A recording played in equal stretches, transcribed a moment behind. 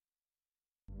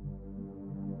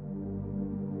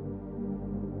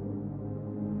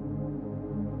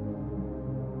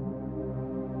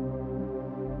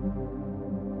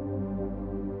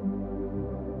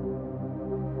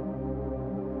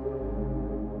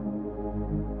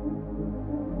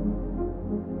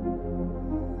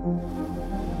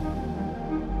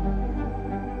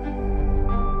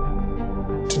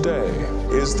today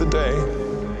is the day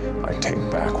I take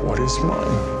back what is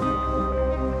mine.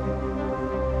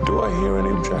 Do I hear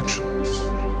any objections?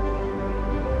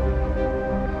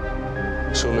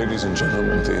 So, ladies and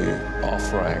gentlemen, the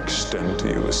offer I extend to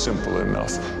you is simple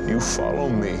enough. You follow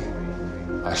me,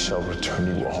 I shall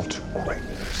return you all to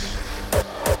greatness.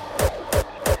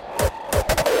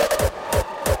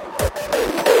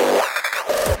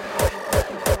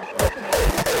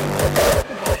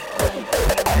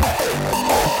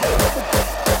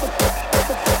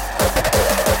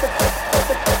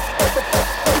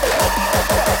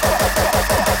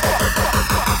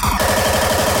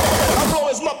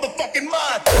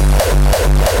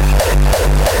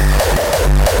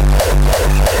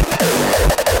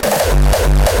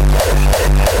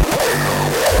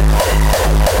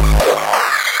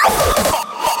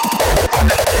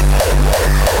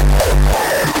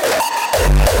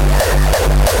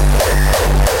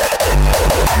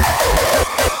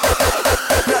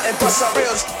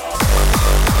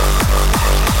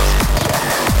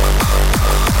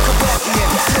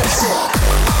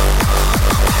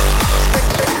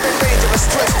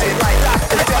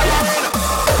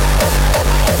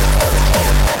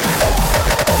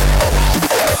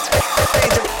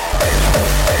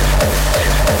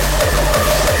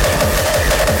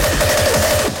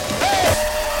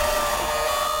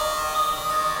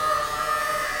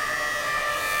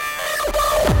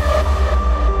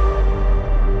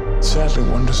 Sadly,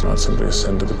 one does not simply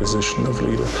ascend to the position of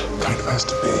leader. It kind of has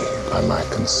to be by my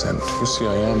consent. You see,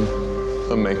 I am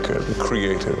the maker, the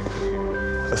creator,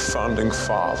 the founding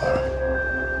father.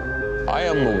 I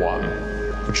am the one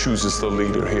who chooses the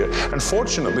leader here. And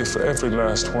fortunately for every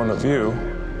last one of you,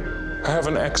 I have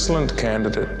an excellent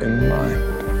candidate in mind.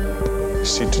 You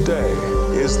see, today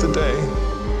is the day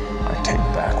I take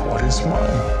back what is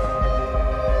mine.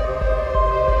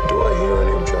 Do I hear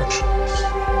any objections?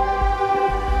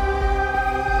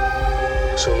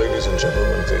 So, ladies and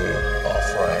gentlemen, the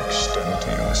offer I extend to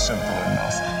you is simple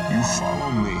enough. You follow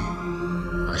me,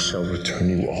 I shall return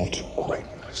you all to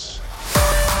greatness.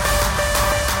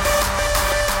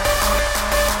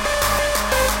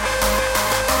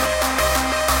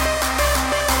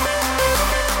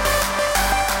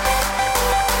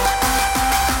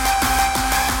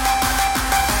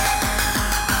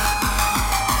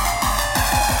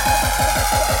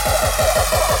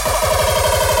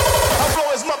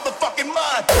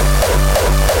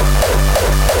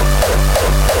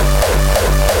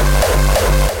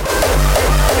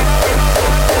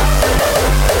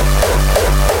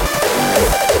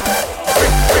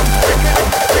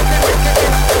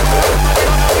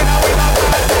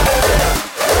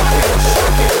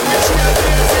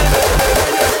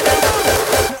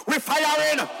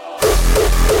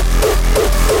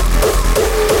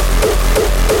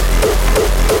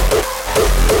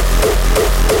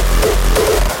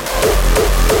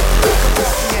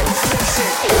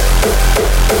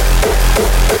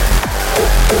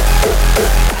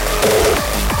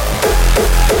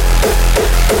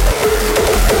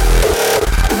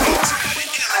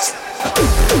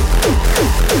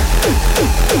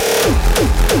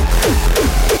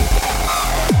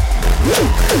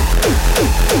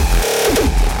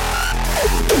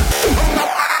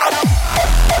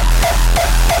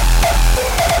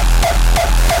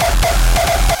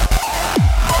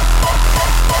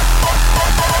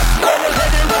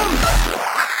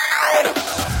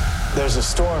 There's a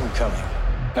storm coming,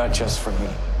 not just for me,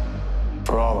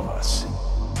 for all of us,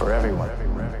 for everyone.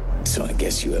 So I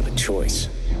guess you have a choice.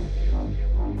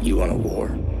 You want a war?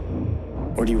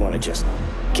 Or do you want to just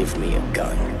give me a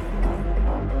gun?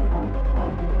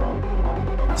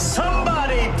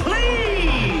 Somebody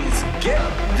please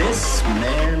get this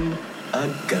man a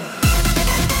gun.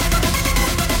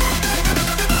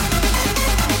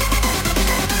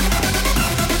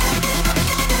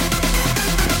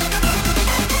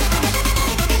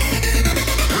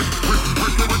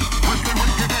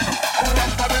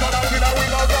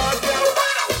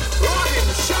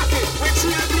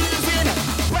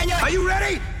 Are you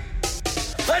ready?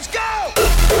 Let's go!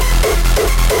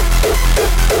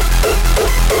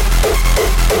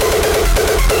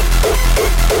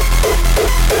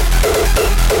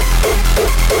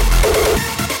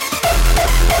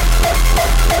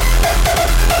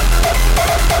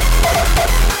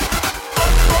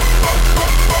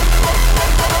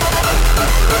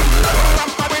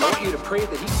 I want you to pray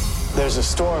that he... There's a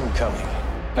storm coming,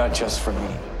 not just for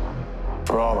me,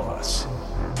 for all of us,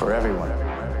 for everyone.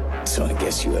 So I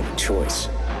guess you have a choice.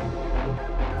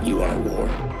 You want a war?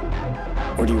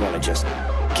 Or do you want to just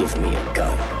give me a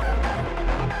gun?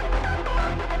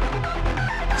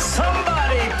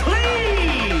 Somebody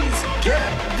please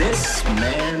Get this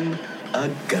man a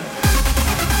gun.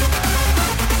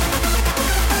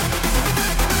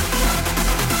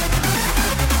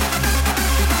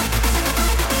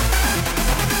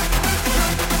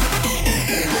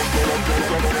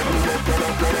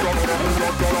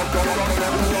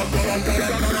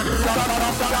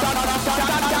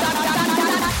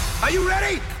 Are you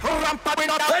ready?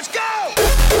 Let's go!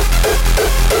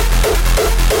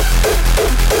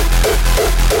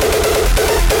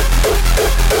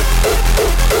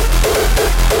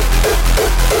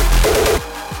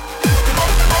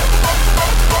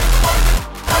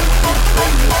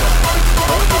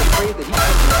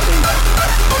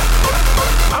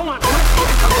 I want whiskey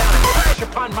to come down and crash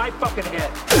upon my fucking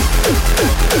head.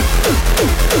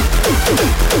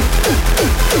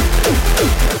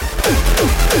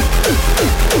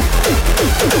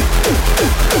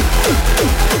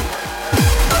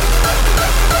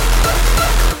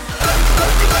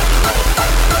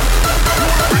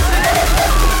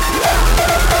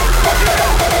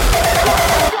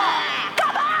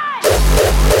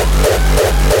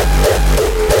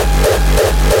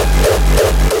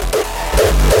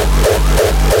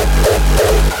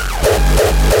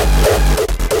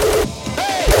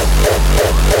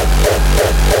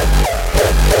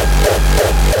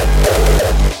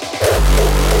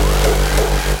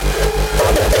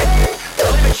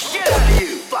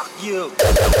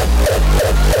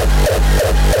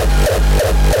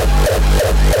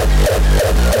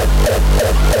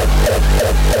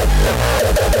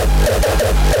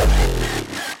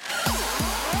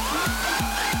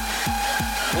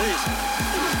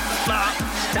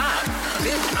 Stop.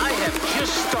 Bitch, I have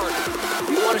just started.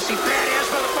 You want to see badass,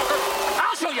 motherfucker?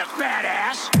 I'll show you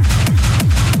badass.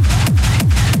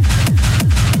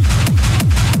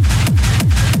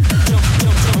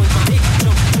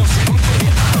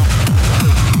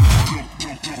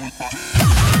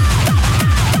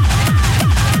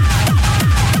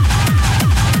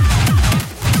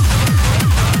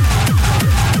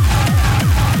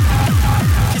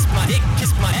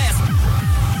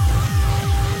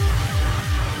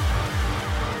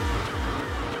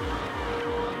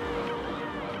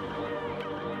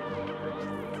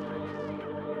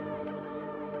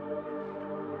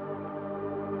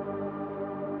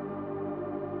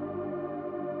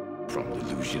 From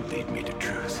delusion, lead me to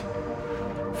truth.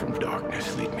 From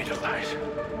darkness, lead me to light.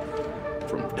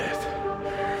 From death,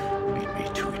 lead me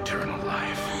to eternal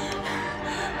life.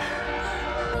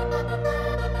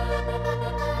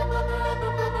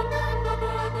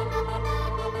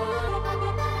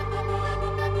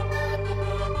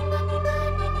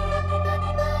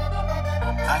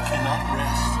 I cannot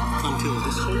rest until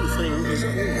this whole thing is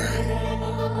over.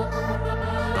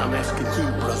 I'm asking you,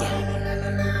 brother.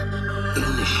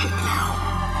 In this shit now.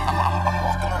 I'm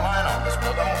walking the line on this,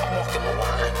 brother. I'm walking the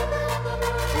line.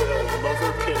 Well,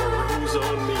 mother pin a rose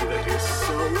on me that is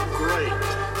so great.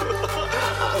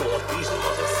 I love these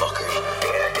motherfuckers.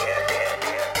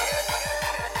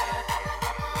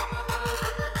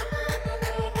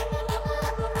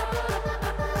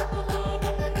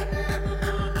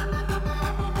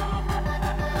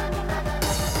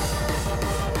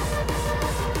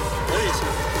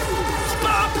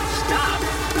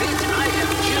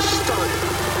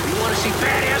 See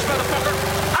badass, motherfucker?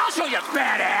 I'll show you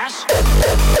badass.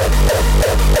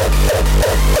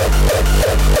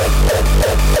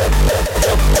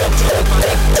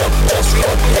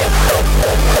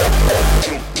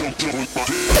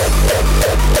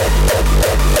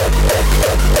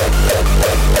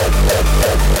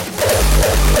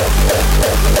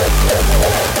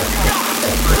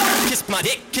 Kiss my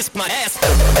dick, kiss my ass.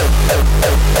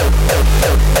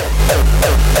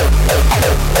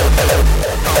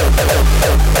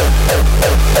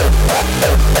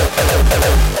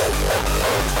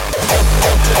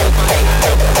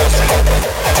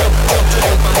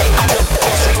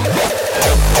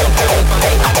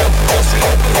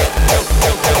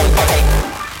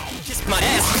 Kiss my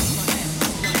ass.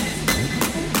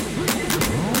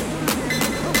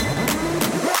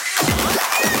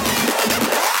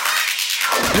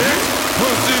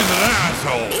 Pussy's an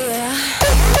asshole.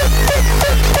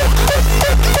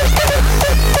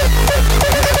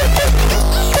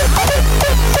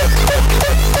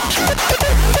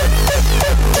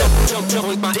 Jump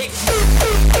with my dick.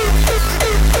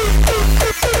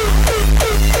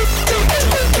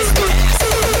 Kiss my ass.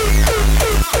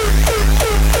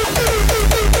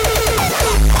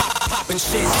 Poppin'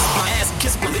 shit, kiss my ass,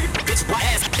 kiss my dick, bitch, my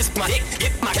ass, kiss my dick,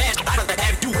 hit my ass. I don't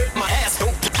have you with my ass.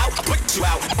 Don't get out, I put you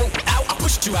out. Don't get out, I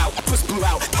pushed you out. I pushed you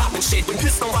out. Poppin' shit, when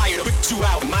piss on fire, I put you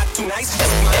out. Am I too nice?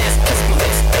 Kiss my ass, kiss my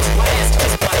lips, bitch, my ass,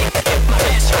 kiss my dick, hit my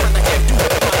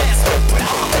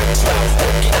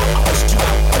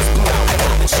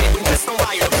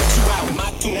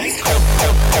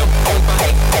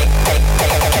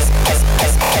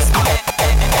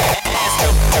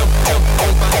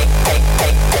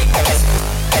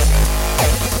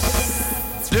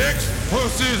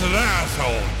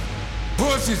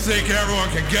Pussies think everyone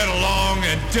can get along,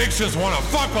 and dicks just want to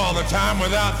fuck all the time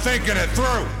without thinking it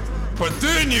through. But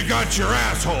then you got your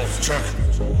assholes, Chuck.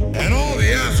 And all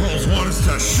the assholes want is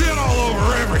to shit all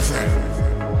over everything.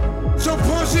 So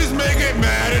pussies may get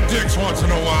mad at dicks once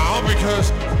in a while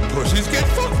because pussies get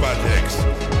fucked by dicks.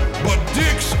 But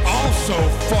dicks also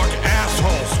fuck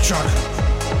assholes, Chuck.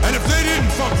 And if they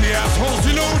didn't fuck the assholes,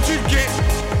 you know what you'd get?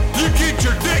 You'd get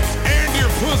your dick and your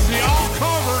pussy all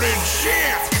covered in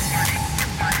shit.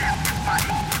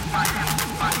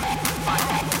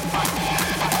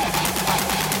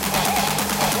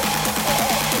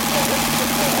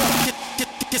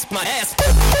 Kiss my ass.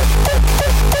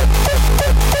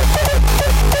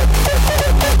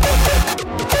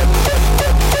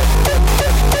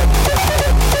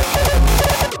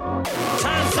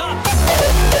 Time's up.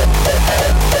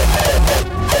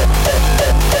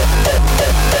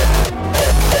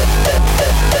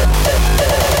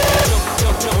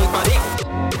 Jump with my dick.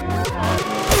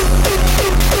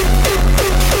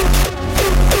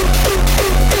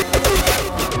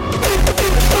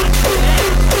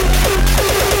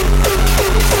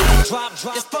 Drop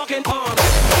this fucking bomb.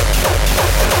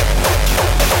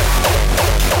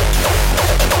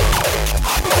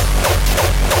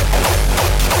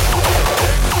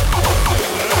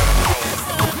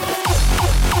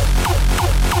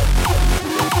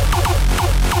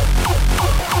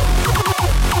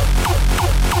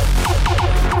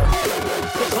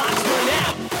 The clock's run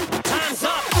out. Time's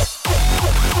up.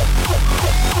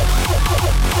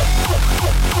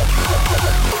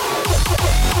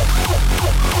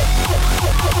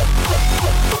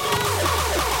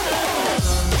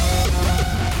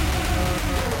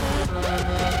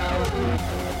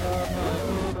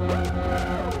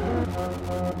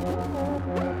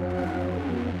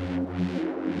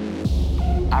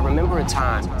 I remember a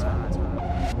time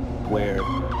where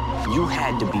you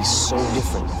had to be so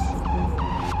different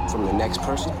from the next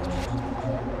person.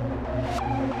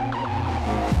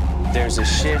 There's a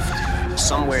shift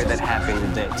somewhere that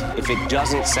happened that if it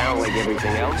doesn't sound like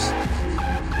everything else,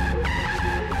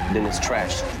 then it's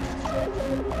trash.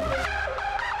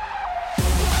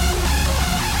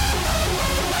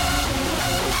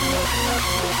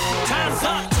 Time's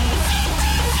up.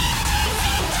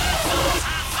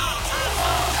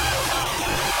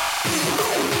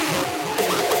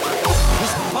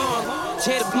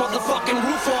 Tear the motherfucking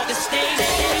roof off the stage.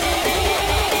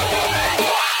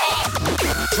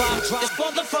 Drop this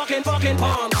motherfucking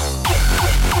bomb.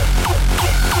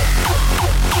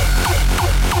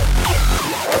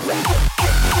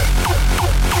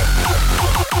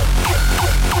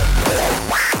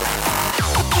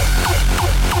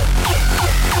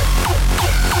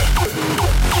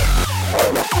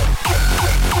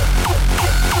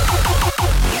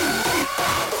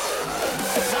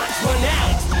 Run out.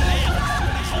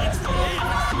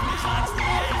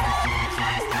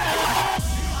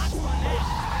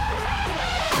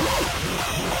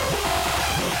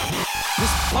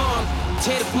 Bomb.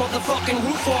 Tear the motherfucking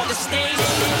roof off the stage.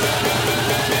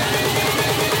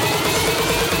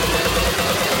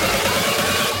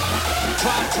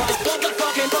 Drop this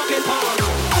motherfucking bomb.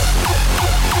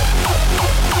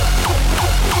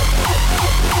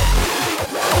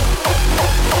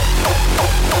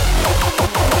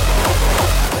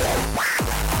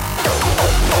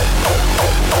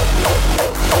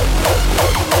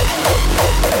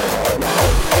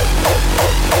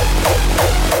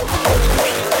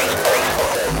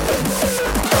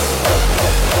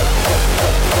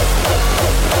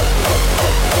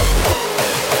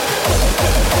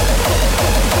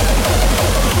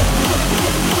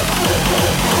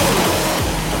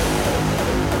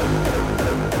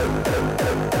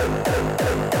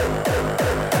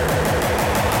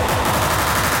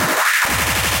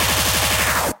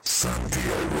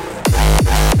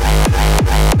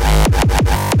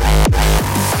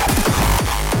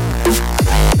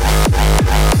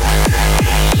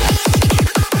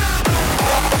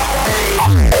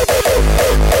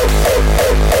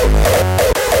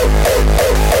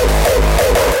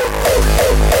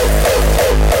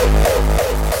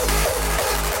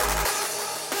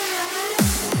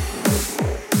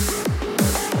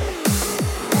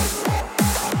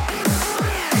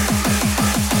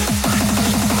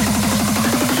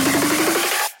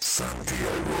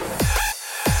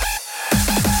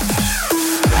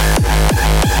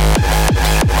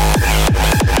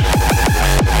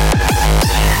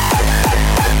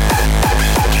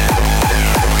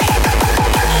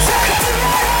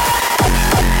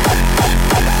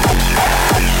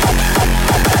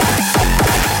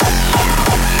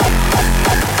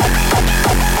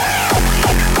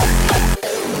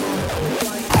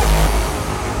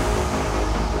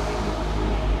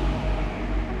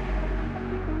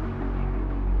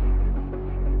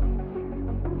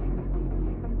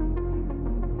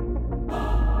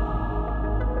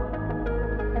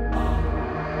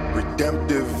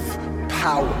 redemptive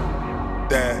power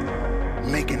that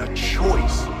making a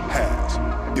choice has,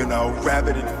 you know,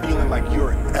 rather than feeling like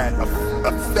you're at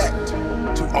effect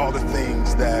to all the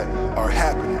things that are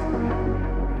happening.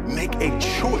 Make a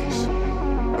choice.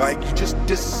 Like, you just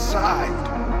decide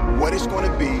what it's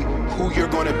going to be, who you're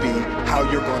going to be, how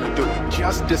you're going to do it.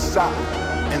 Just decide.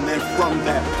 And then from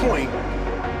that point,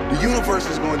 the universe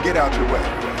is going to get out your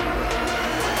way.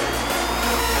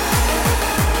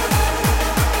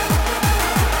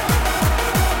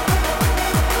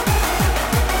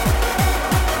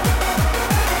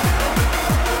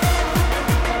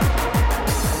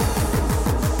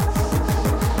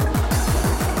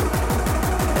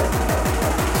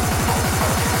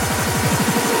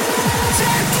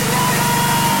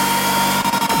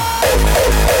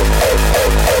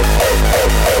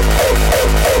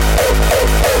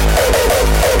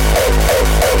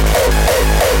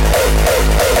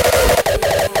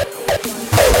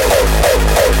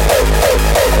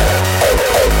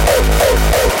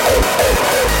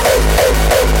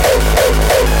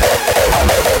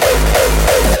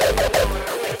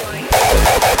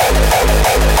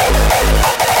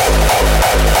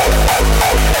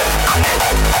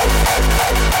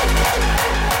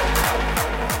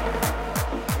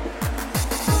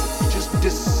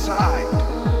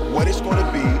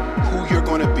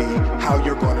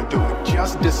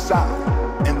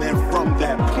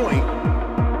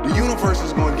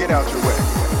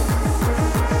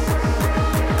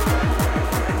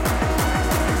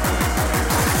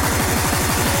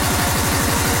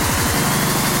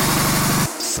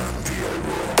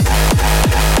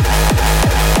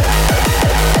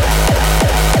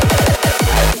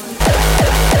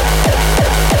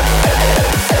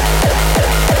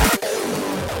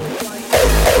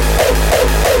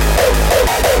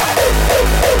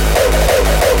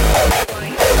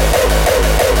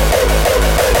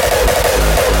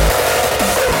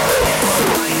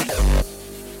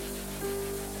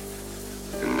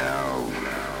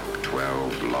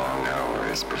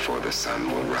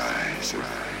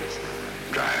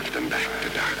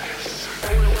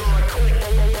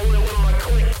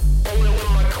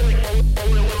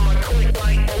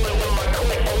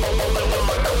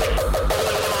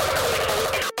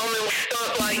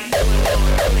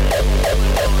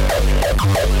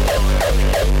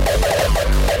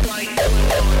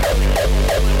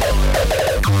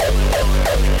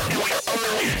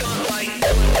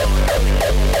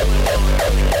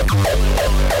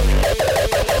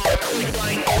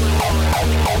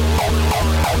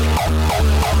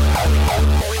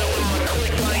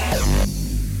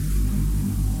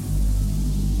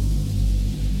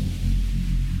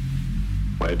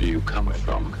 Where do you come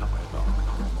from?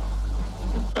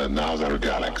 Another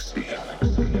galaxy.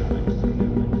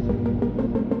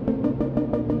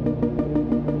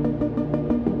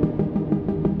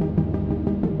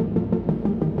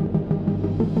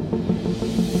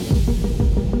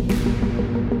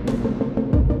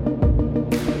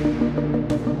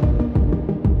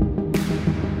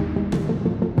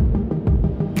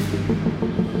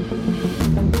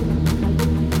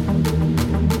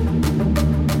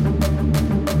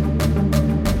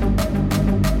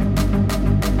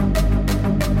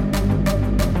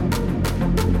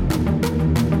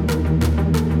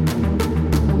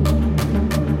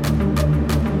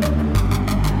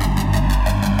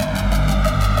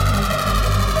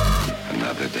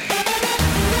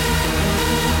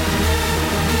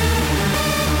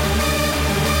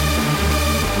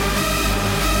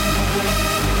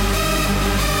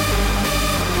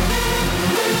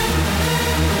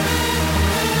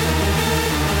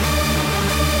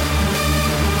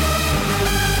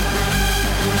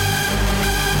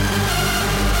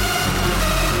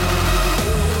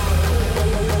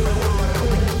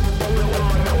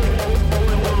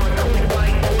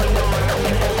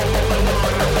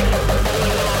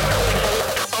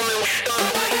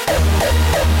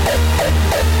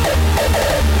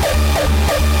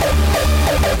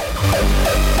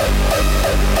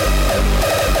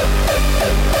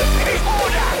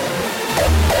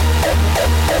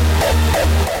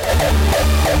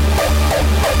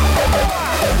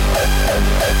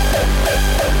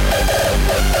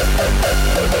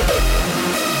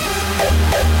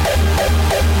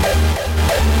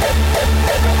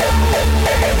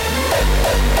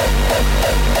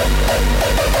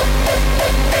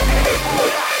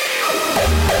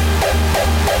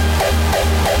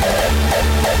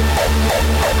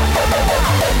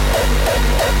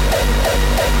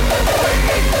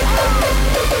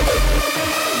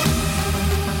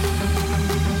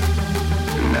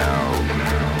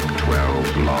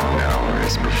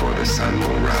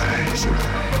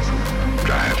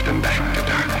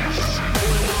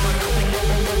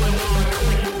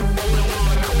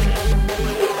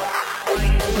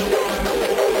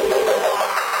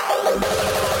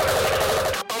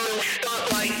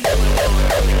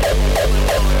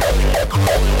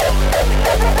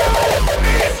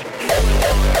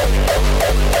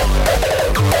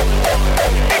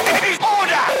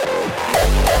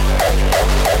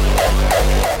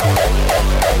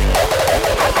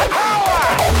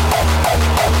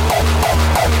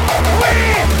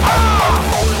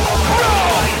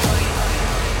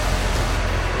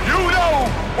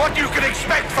 what you can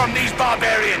expect from these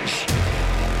barbarians.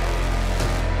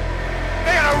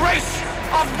 They are a race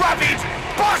of rabid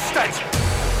bastards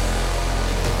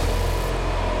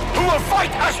who will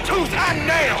fight us tooth and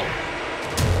nail.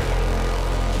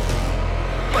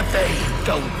 But they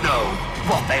don't know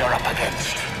what they are up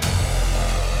against.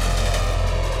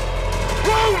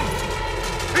 Rome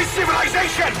is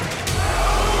civilization.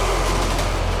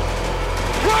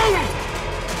 Rome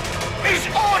is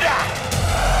order.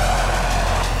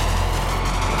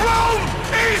 Rome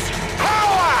is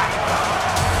power.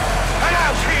 And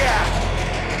out here,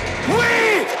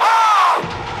 we are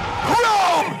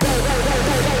Rome.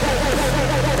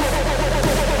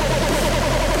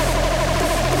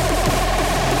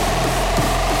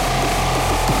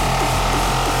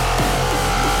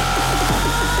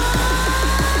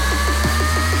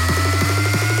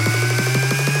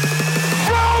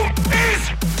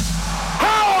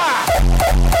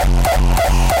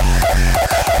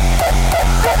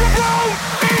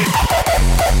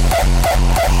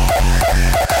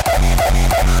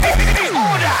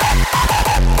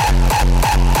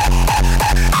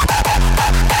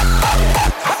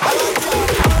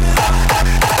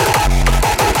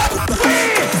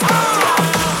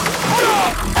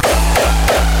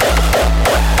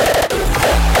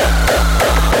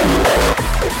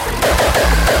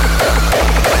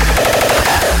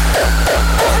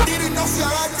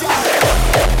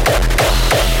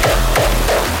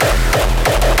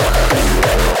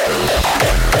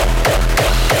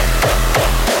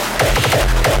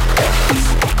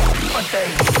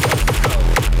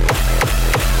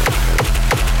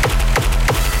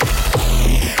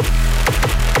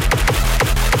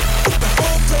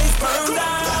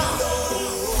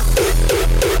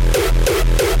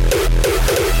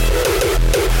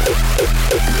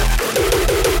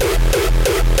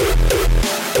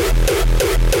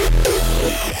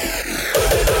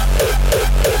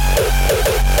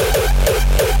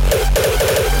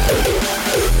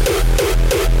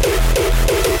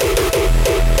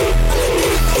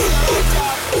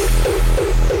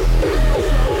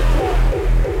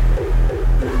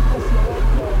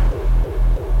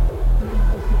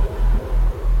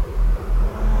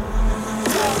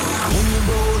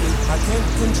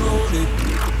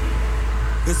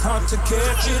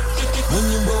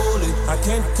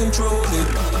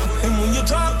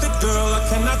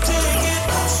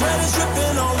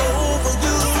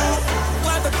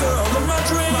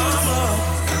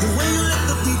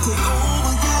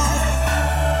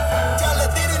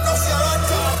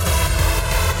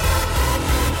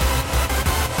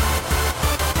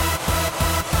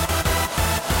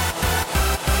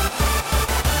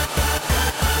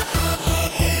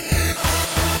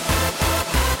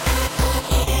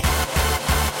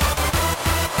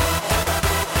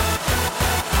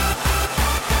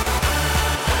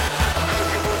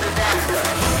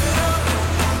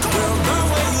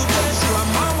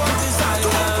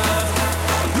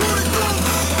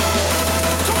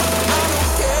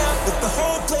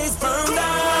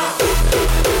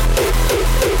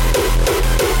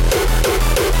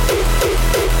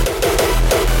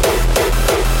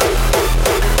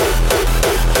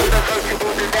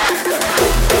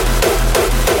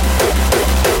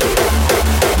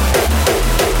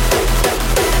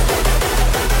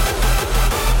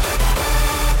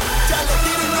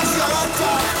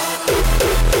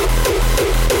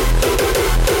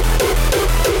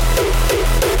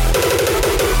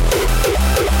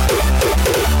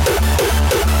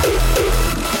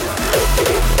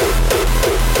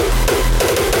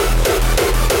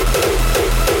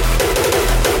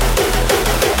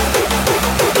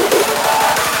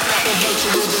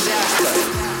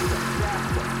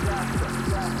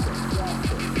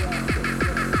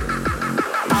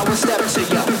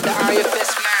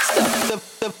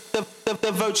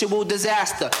 Virtual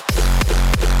disaster. I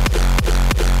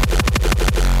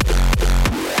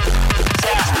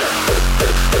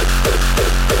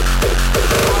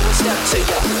will step to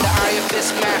you, the Iron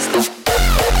Fist Master.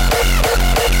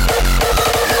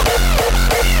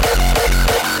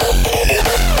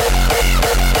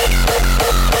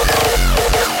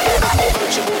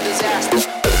 Virtual disaster.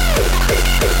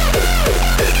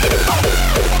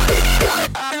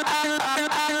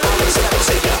 I will step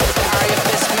to you, the Iron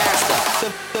Fist Master.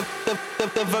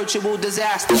 The virtual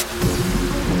disaster.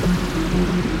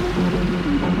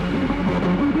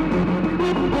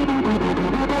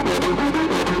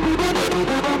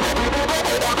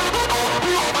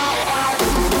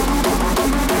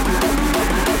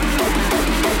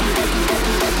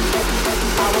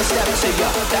 I will step to you,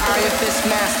 the Iron Fist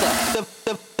Master.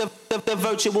 The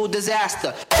virtual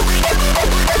disaster.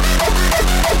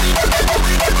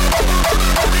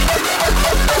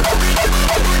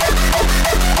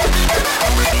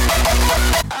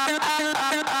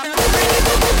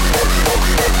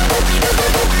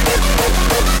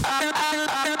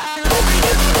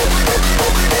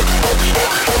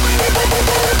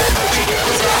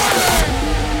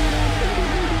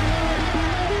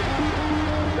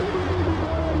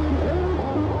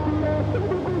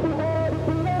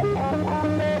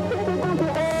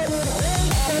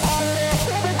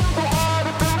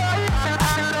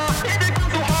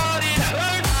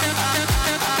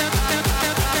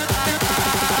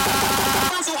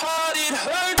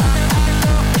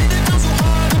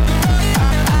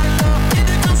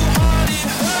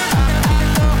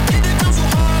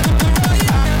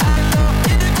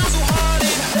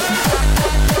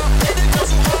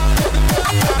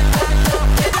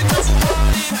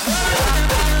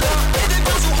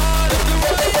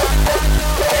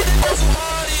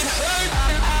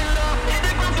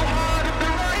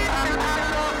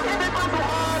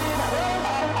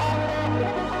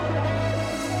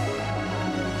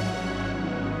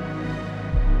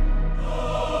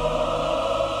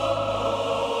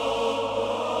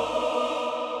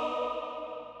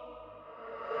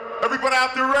 Everybody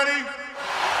out there ready?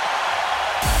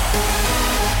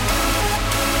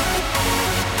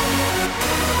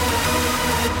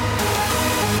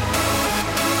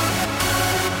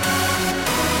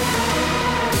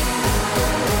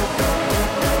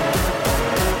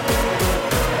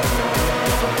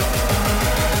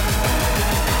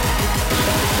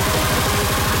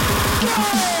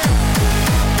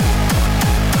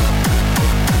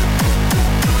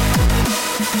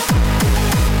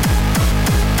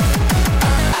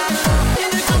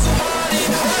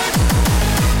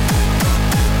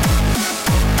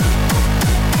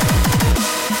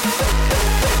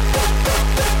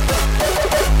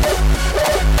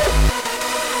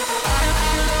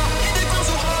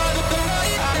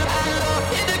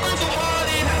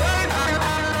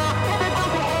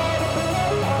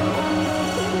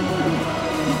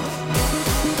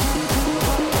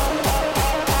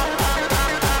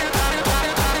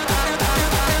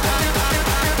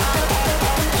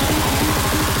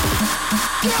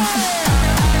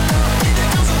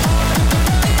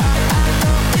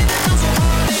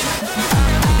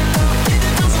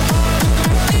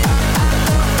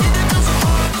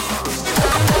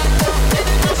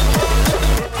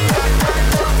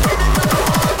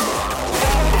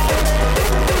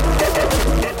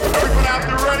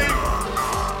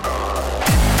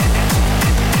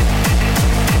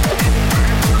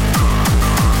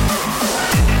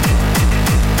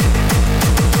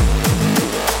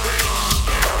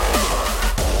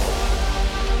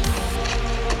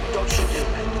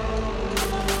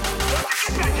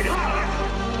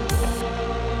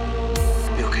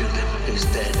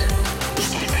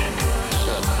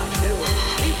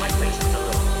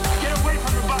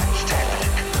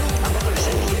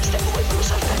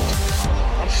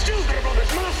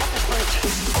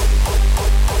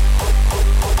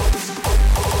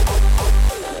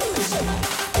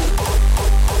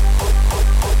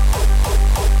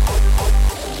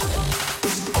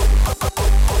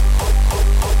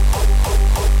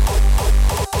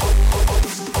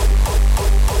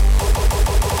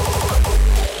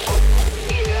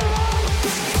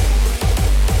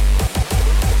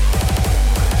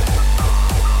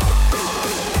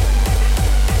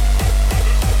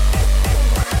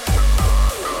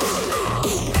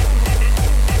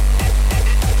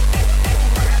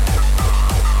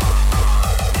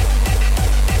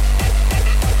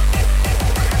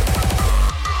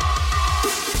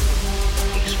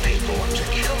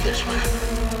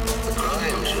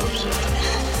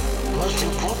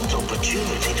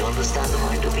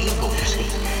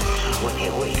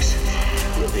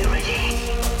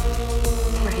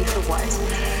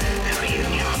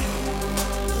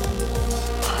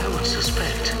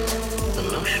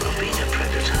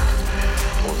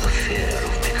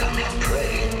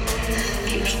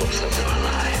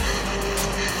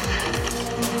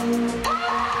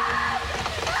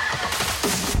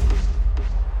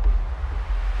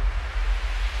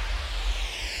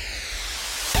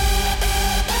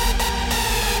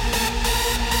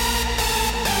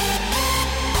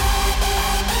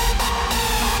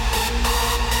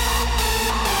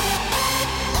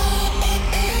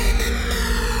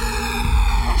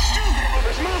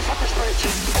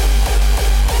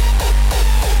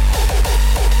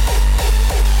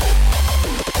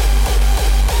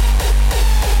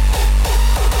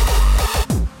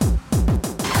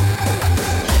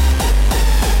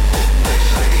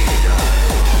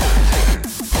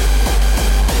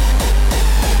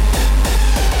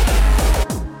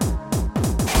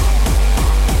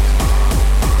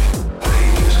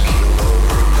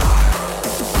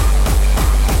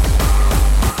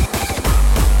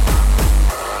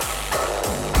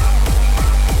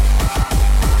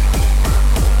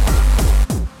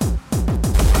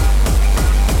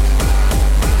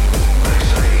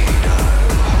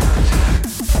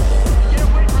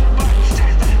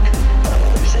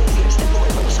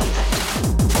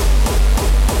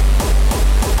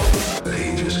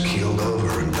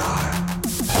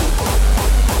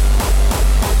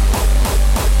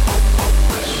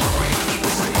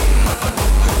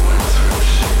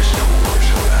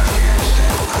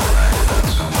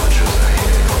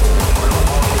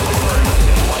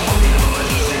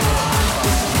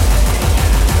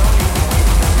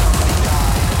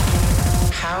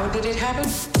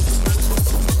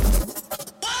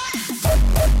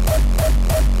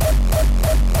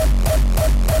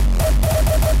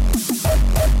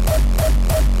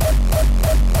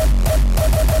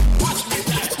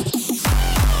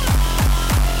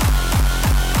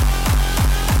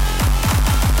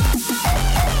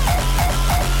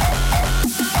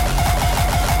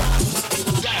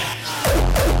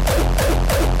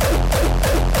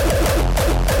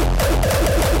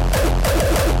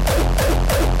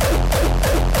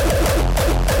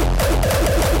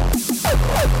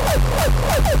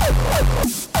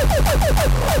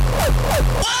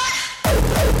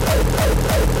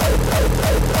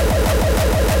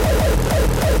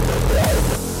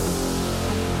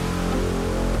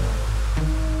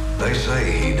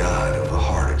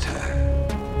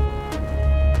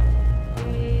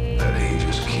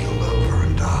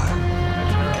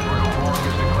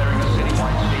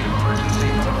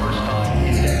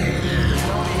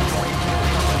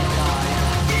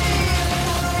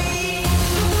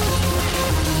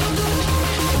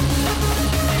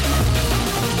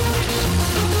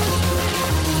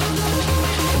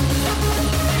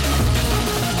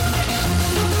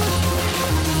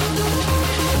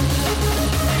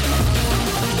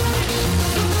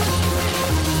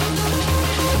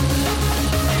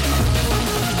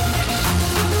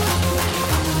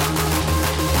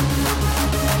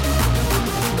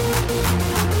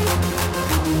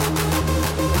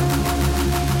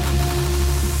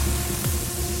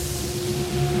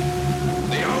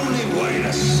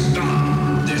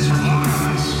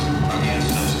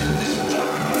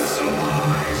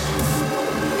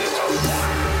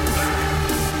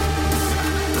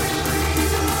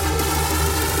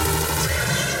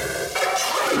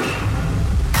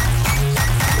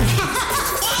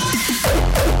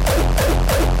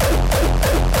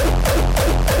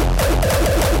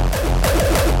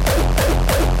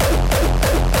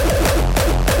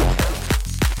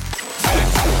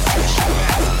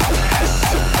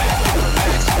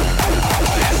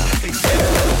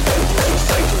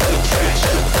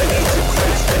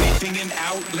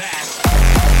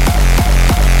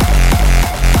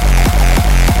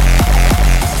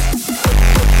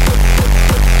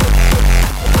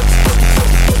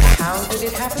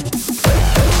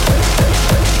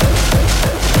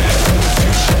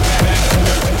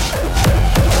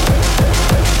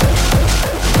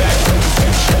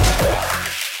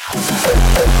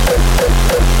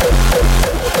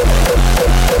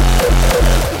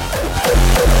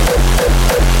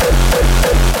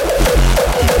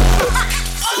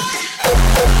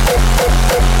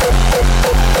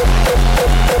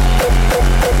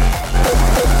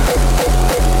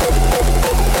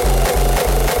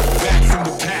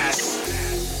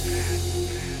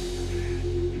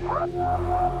 Back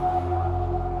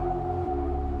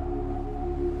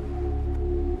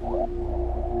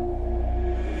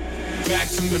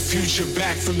from the future,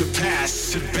 back from the past.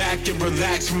 Sit back and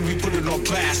relax when we put it on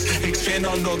blast. Expand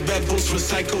on all levels,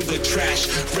 recycle the trash.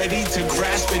 Ready to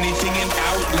grasp anything and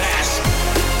outlast.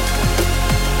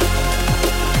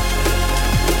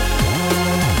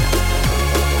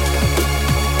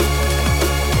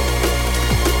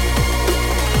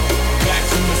 Back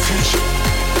from the future.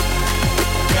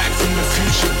 Back from the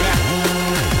future, back.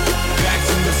 Back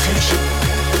from the future.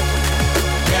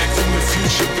 Back from the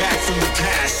future, back from the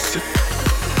past.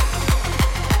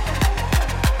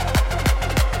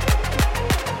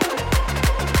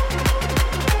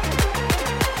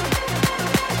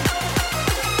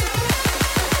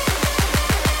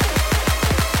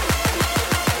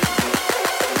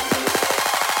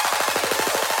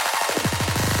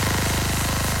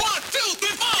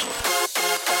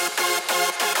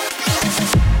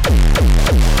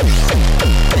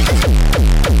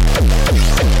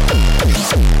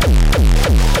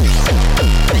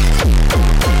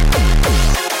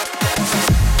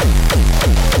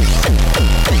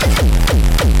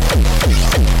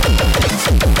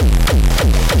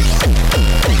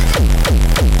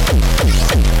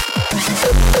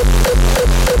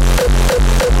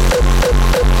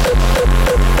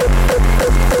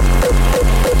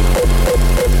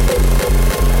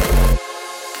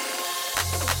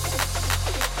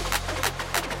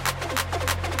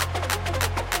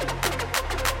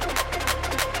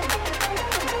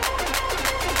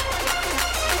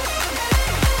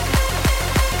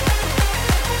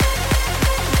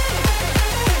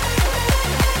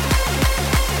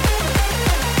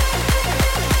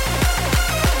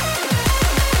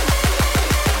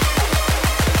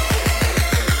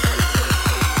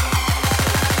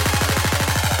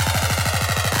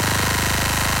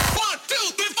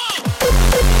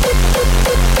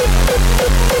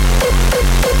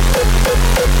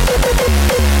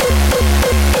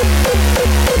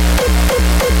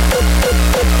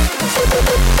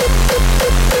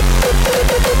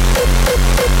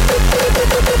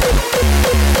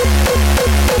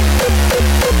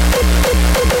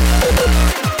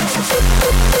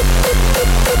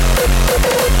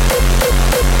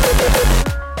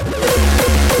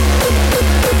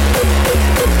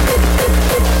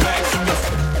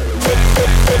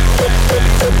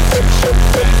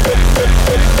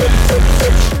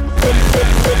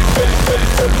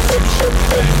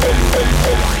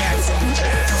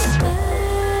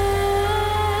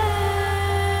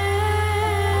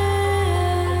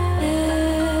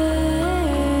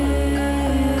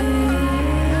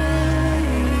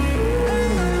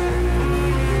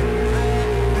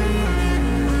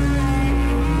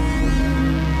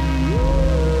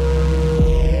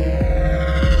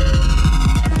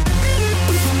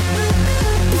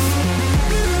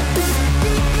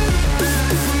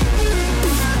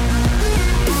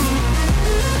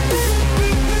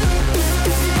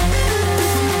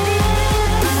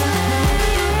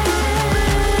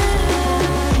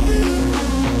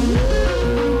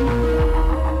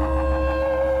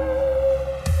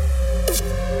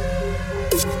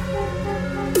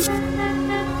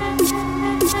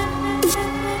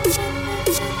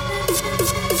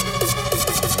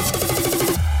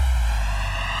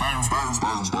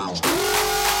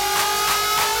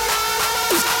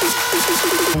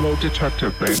 Hello,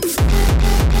 Detective Babe.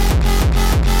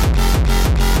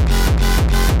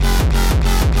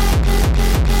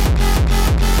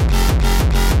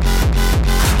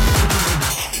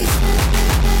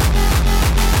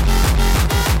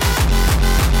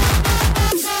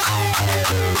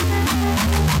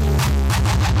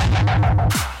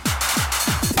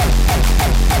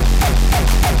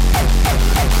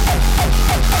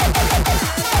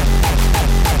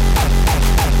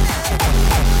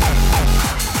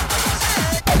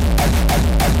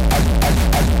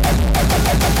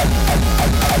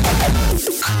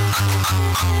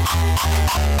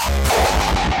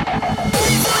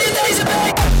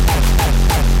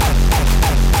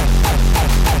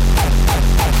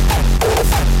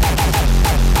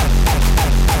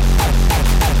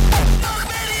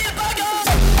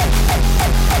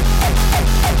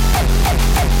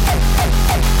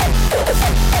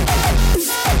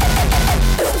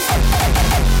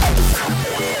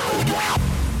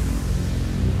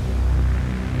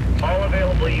 All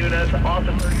available units,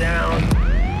 officer down.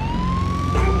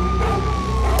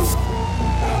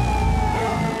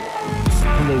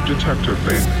 Hello, Detective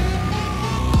Babe.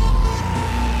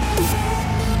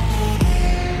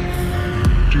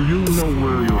 Do you know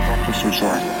where your officers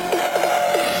are?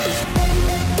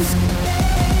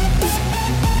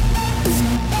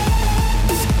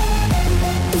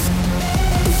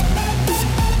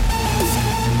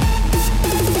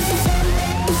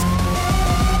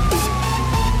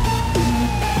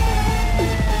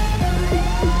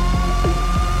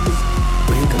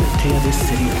 this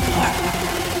city apart.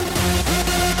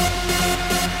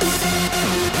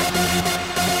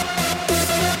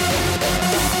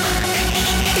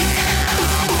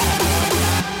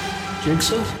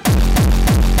 Jigsaw?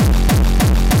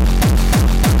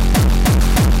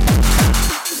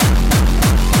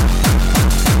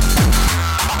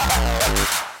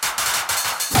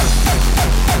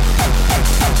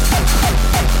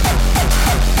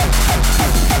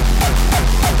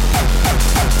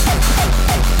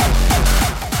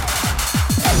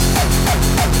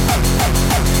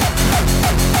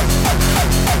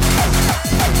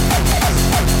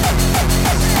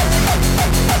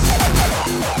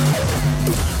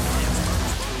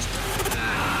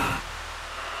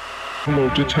 Hello,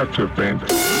 Detective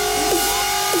Bandit.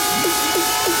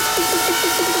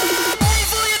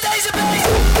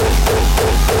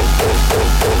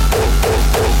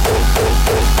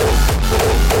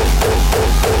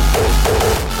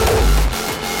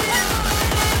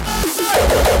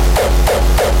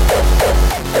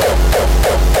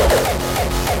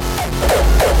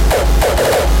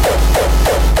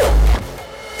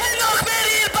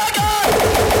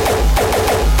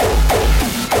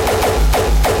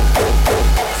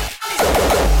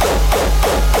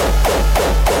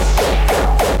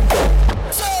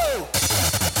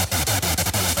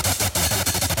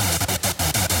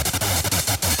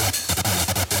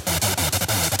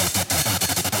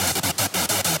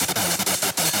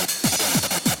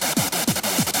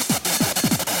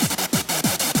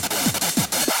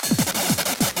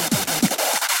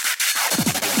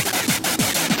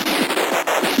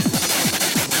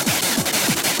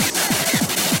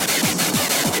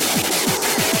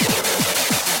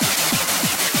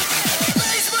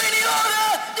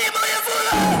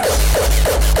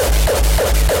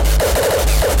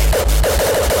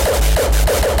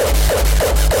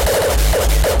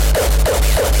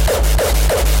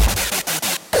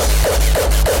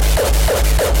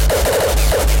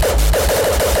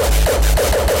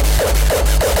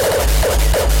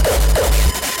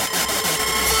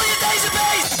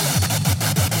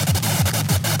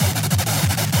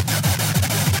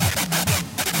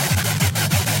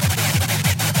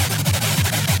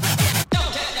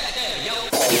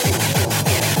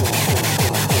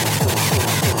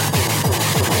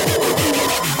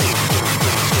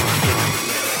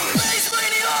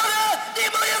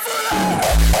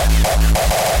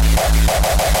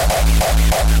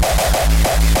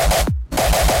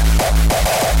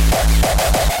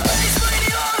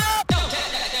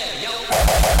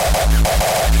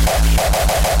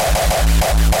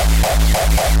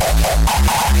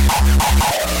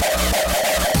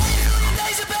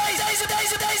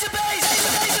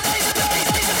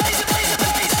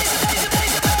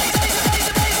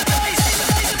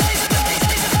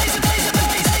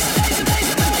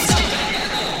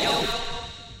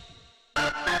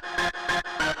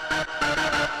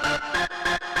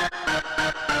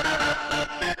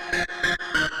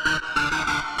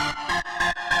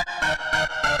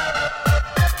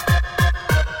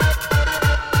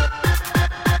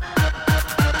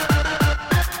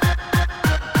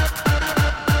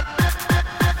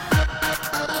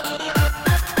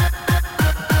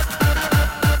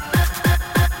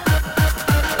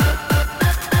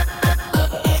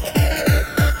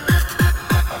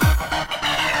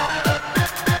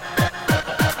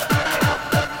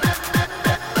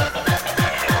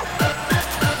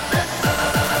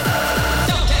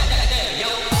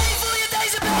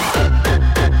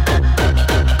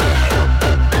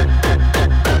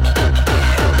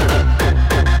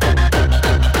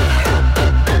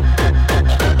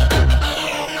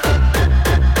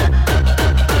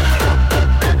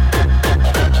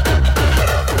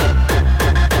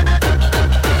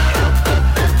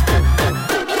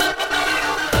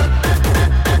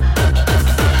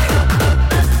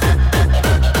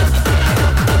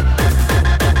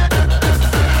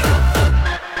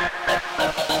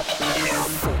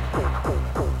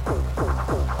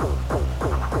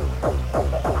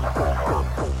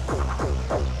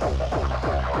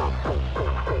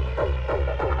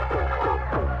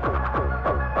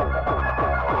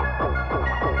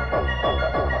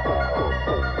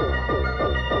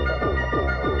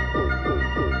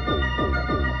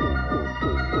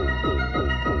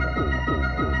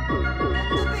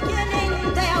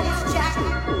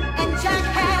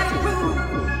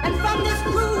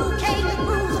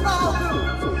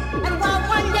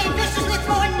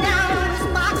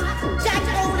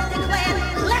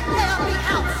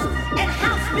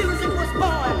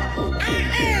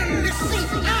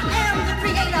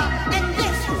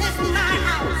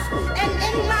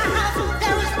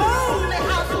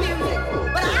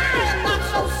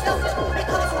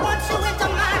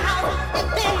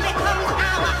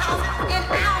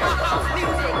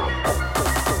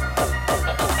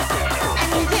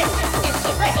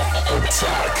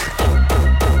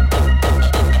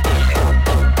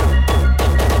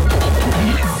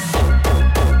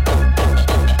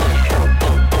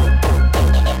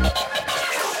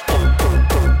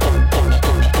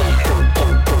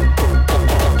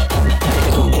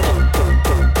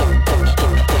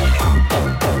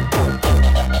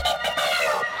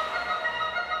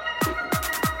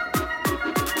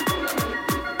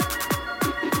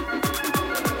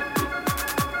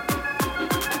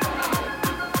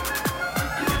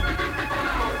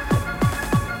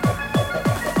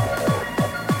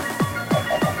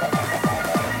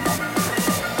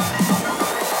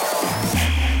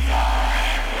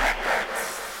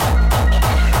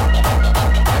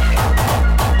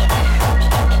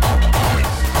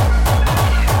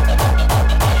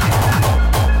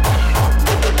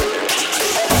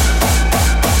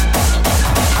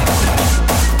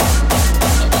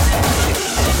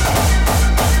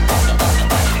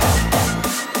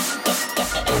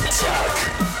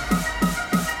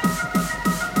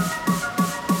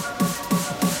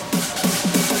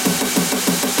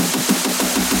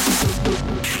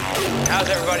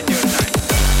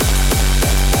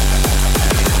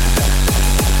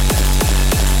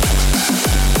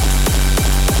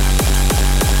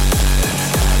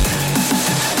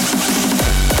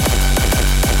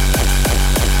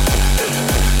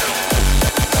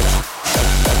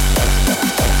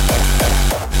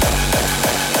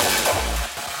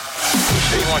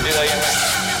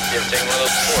 Take one of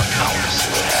those 4 hours, see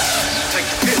what happens. Take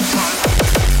the pit, son.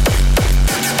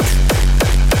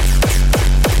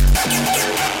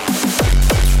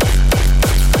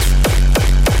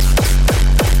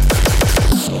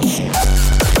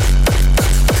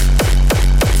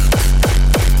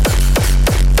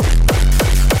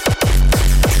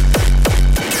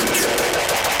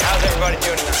 How's everybody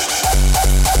doing tonight?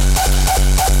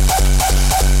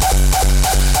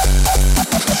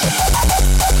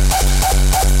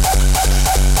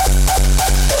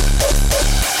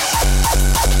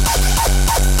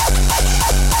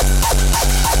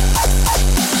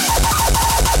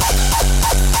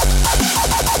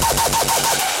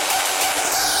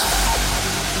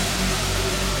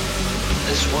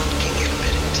 This one can get a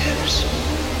bit intense.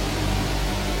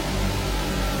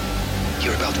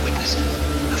 You're about to witness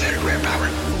a very rare power.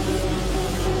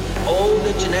 All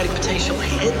the genetic potential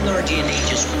hidden in our DNA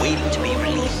just waiting to be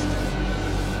released.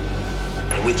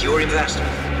 And with your investment,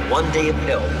 one day a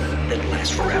pill that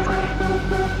lasts forever.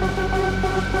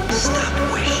 Stop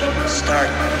wishing, start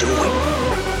doing.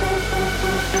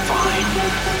 Find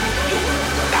your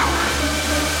power.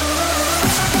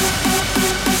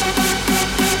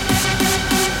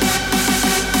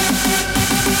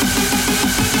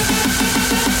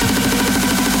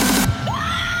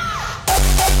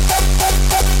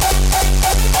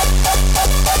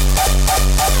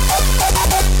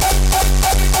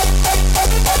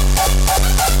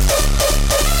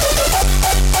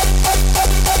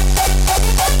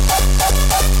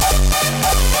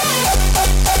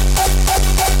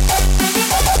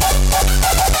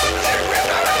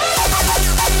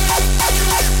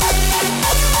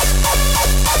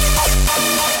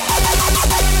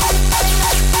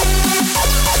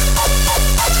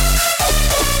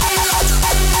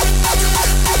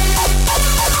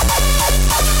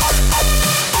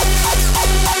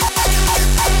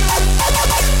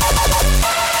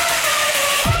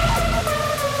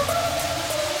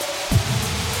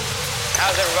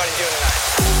 How's everybody doing tonight?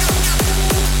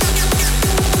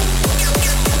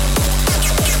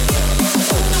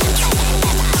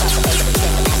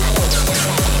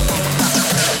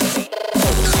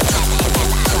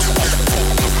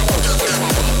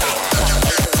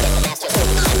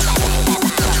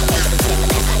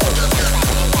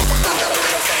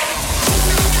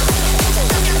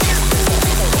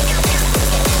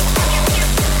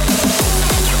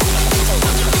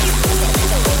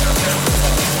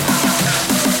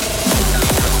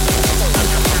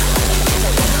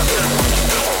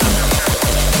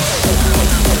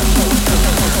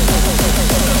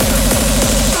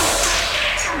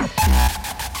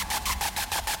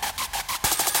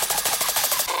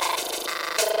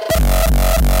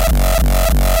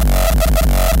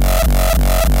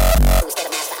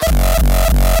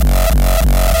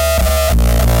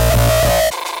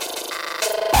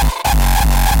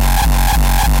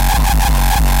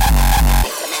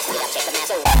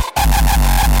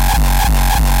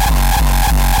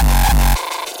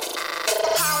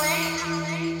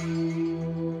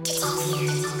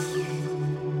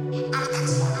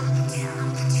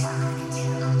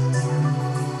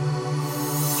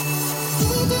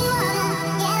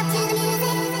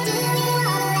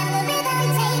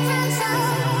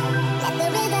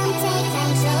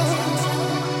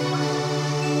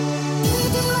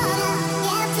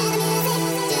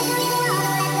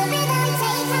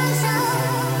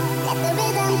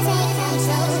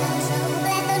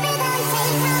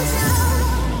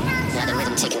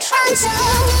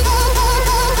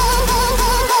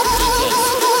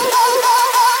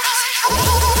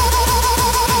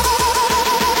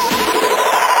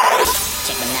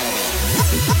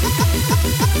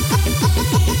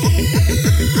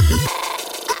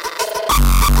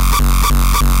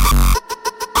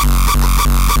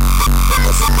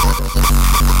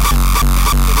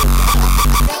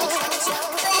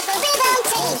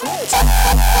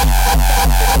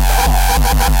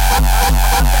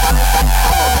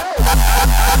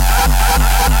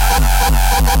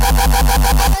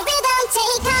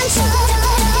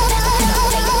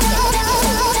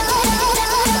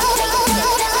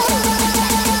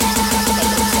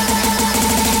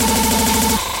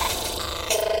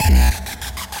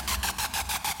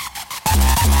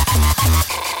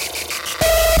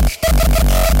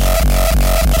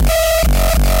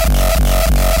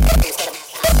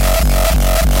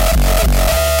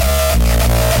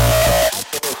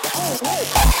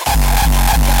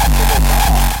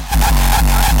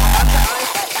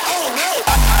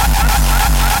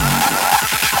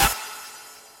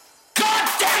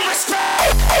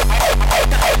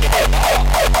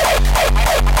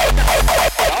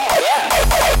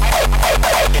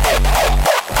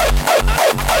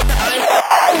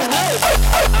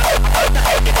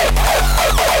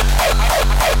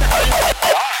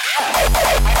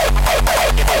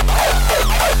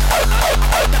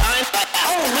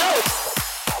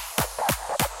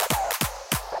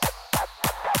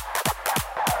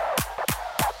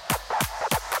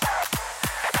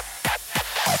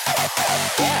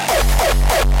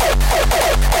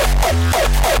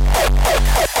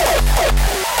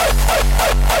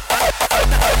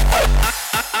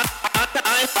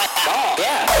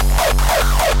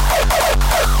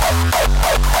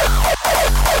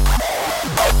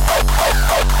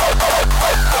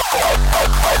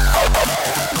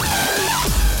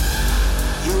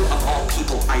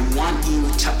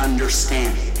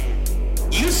 Understand.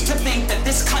 Used to think that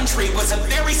this country was a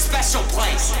very special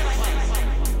place.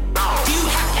 Do you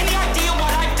have any idea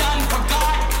what I've done for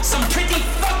God? Some pretty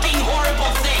fucking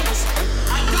horrible things.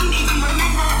 I don't even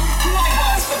remember who I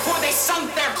was before they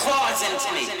sunk their claws into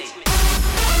me.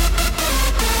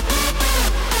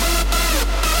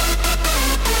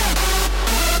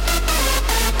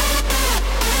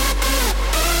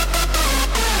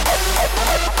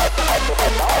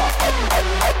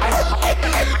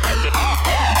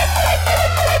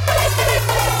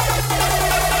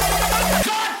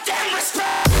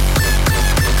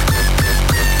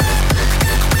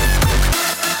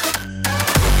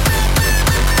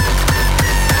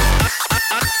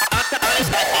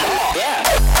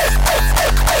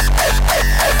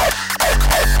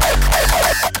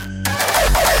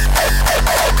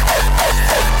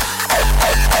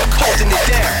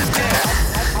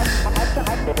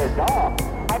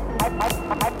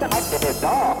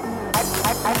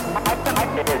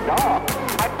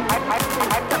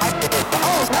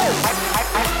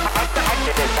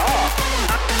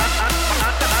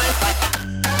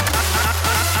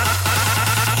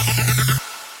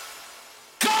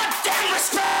 Goddamn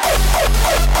respect!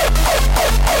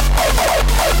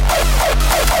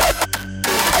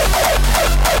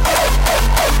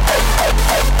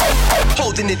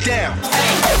 Holding it down. Holding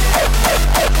it down.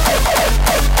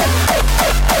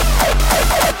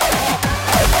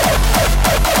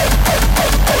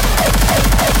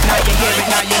 Now you hear it,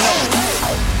 now you know it.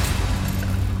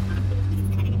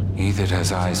 He that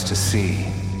has eyes to see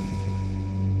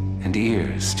and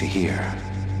ears to hear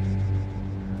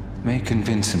may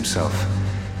convince himself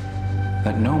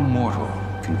that no mortal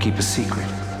can keep a secret.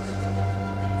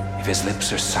 If his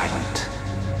lips are silent,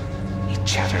 he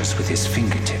chatters with his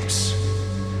fingertips.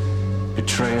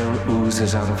 Betrayal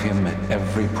oozes out of him at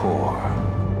every pore.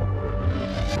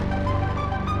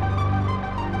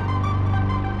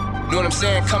 Know what I'm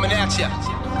saying? Coming at ya.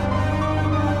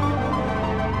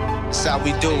 That's how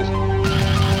we do.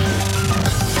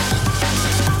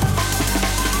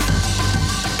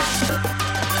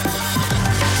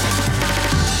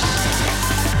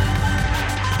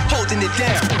 Holding it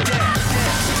down.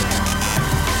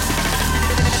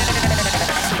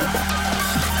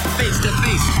 Face to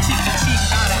face, cheek to cheek,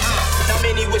 eye to eye. Now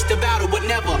many wish the battle but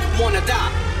never wanna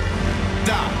die.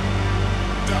 Die.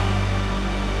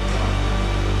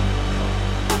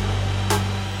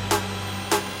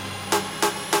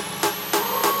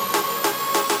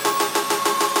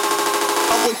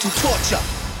 To torture,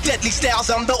 deadly styles,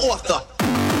 I'm the author.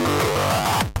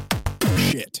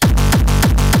 Shit.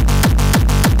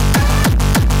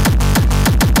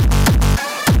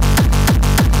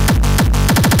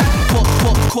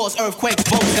 Cause earthquakes,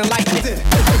 bolts, and lightning.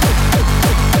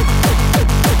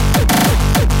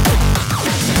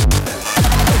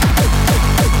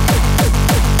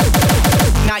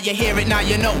 Now you hear it, now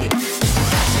you know it.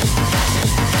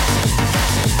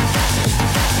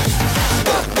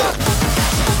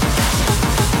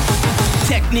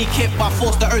 Technique hit by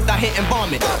force, the earth I hit and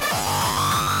bomb it.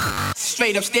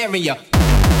 Straight up staring ya.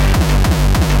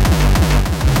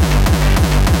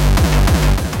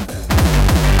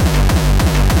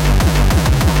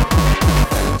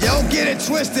 Yo, get it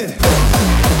twisted.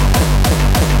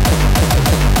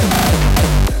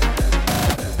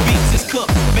 Beats is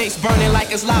cooked, bass burning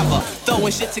like it's lava.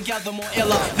 Throwing shit together more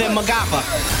iller than MacGyver.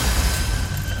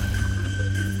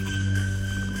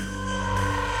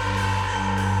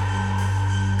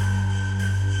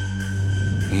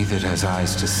 He that has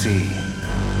eyes to see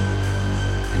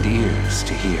and ears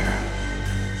to hear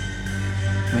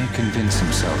may convince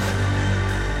himself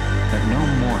that no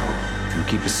mortal can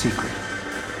keep a secret.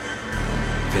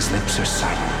 If his lips are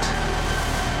silent,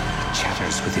 he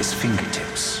chatters with his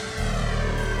fingertips.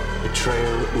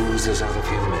 Betrayal oozes out of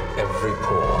him at every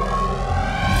pore.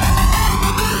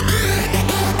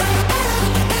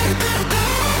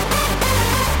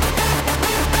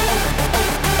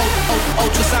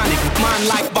 Ultrasonic, mind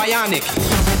like bionic. You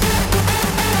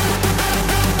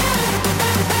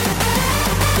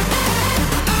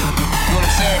know what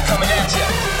I'm saying? Coming at ya.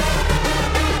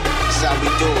 That's how we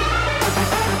do it.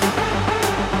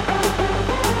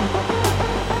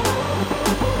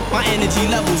 My energy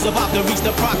levels about to reach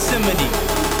the proximity.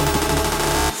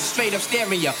 Straight up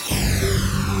stereo.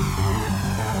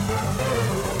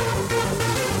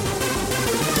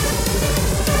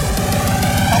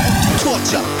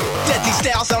 torture. Deadly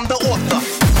styles, I'm the author.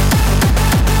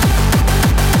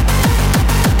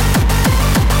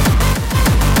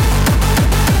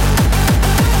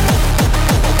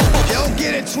 Don't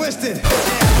get it twisted.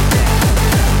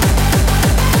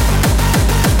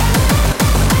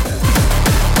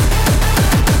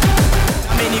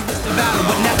 I mean, he was the battle,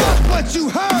 but never what you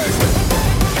heard.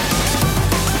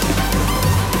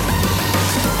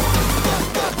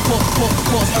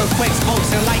 Cause earthquakes,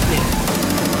 bolts, and lightning.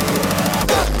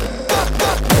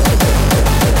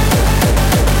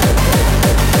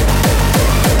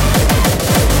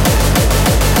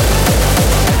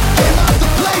 Came out to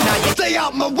play, now you stay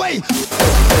out my way.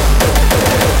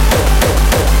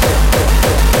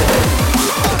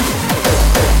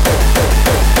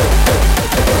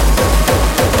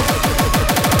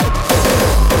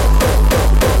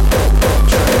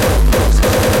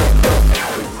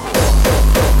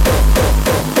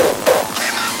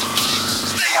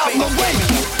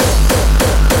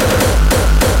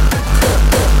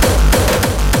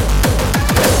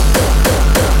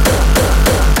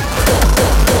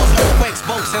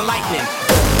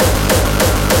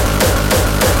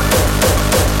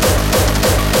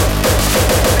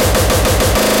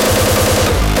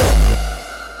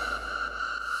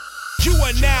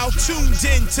 Tuned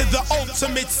in to the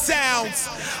ultimate sounds.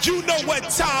 You know what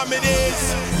time it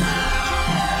is.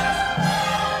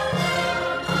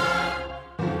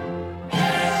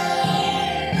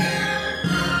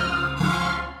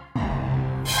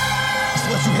 It's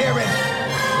what you hearing.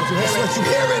 It's what you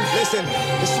hearing. Listen.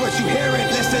 It's what you hearing.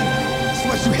 Listen. It's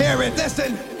what you hearing.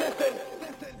 Listen.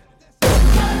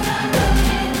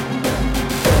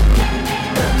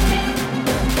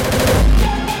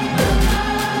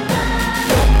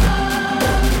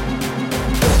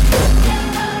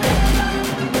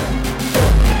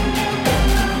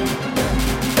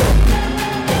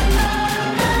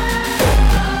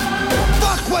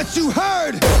 What you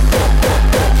heard.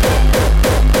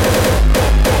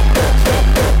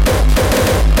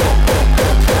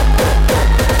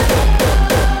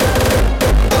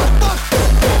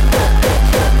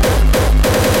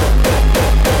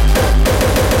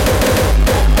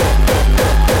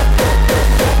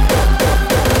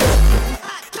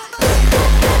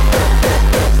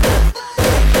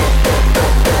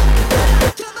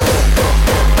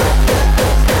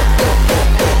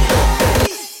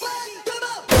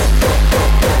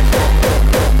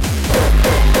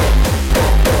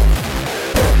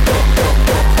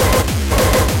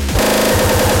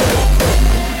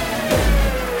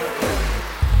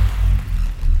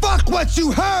 What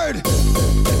you heard.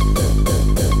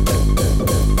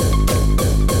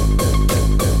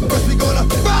 First we gonna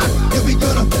rock, then we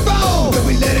gonna roll, then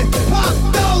we let it pop,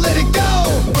 don't let it go.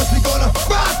 First we gonna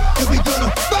rock, then we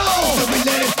gonna roll, then we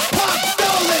let it pop,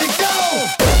 don't let it go.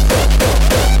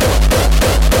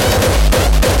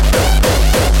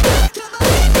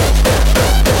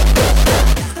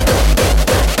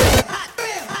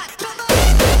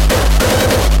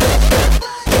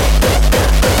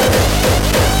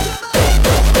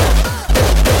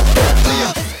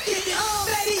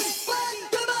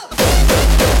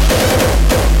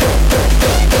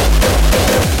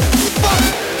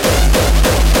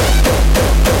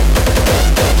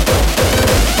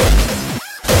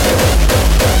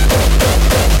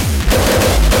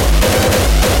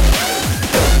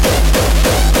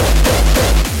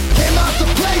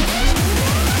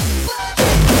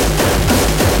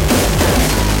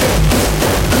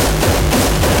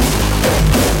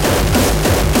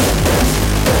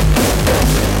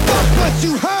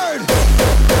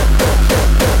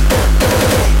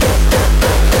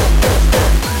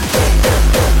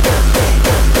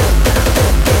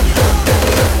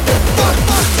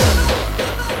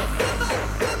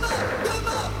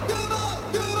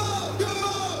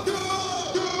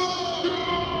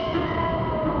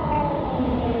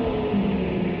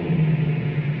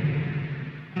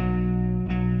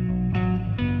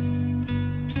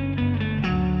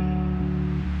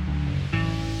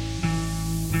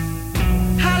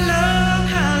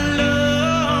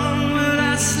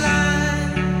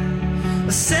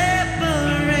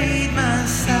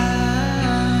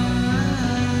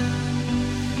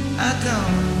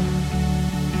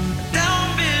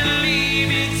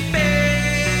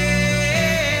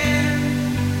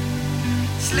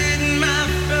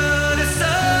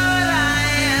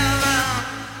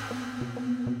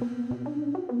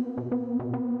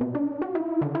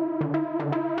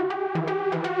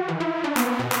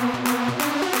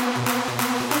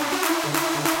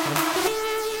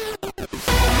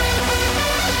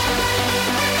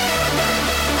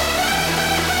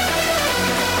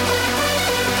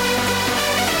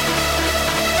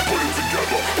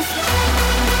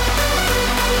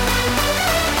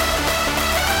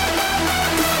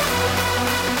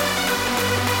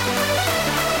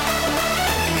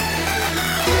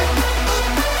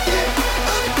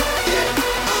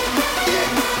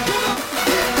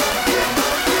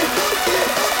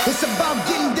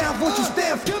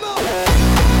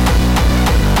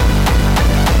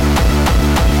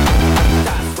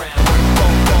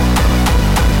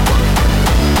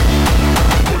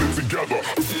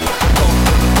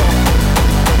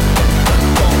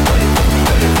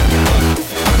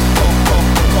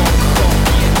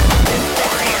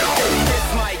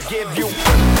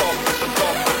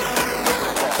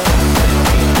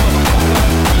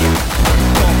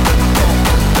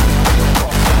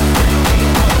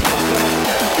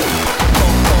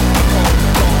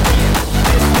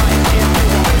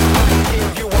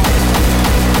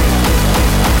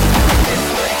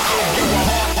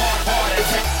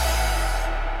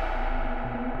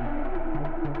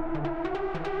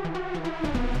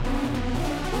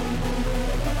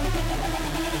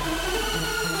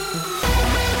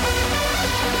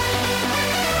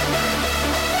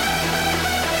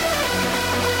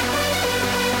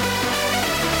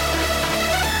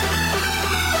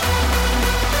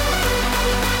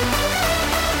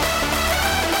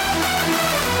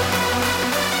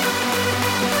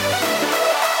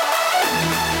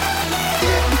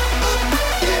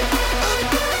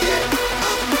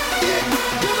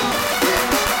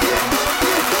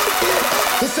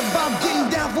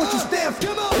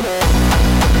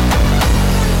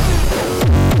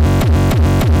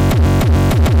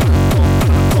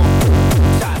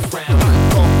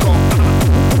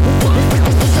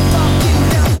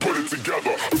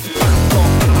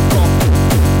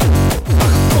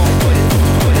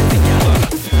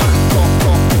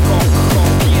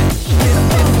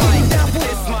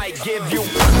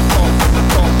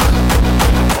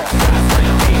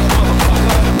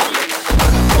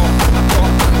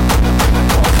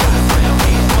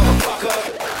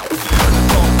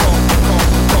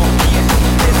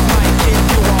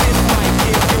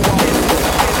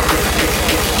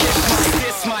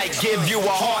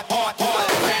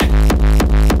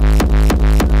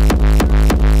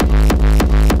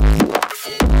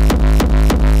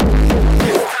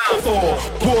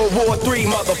 4-3,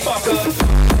 motherfucker.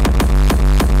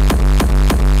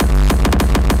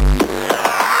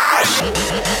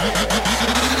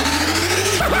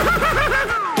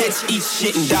 Bitch, eat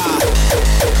shit and die.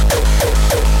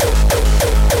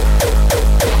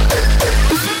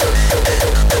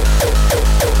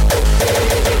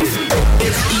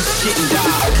 Bitch, eat shit and die.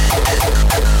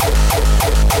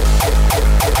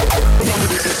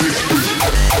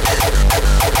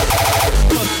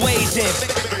 Persuasion,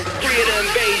 free of the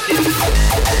invasion.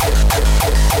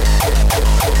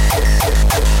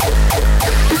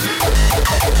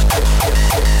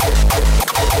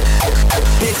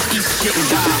 Bitch, eat shit and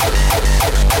die.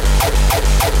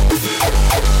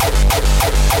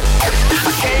 I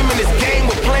came in this game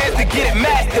with plans to get it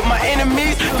mastered. My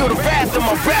enemies feel the wrath of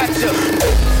my rapture.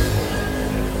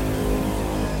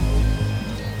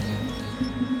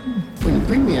 When you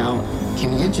bring me out,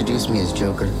 can you introduce me as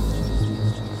Joker?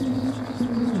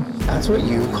 That's what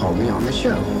you called me on the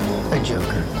show, a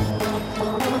Joker.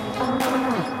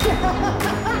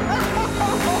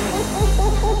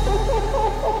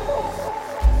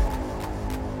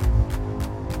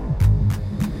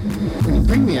 When you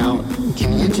bring me out,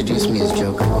 can you introduce me as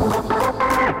Joker?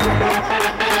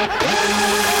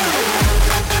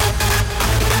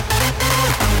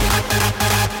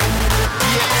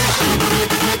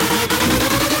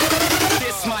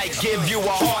 This might give you a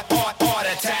heart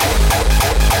attack.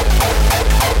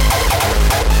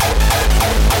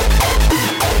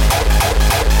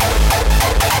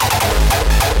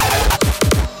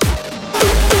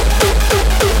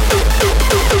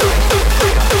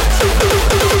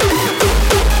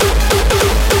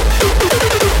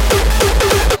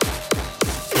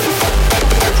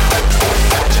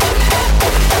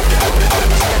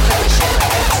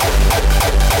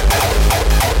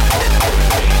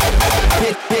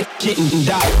 Shit and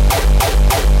die.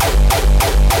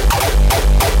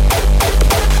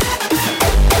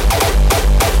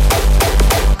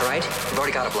 Alright, we've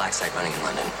already got a black site running in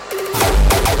London.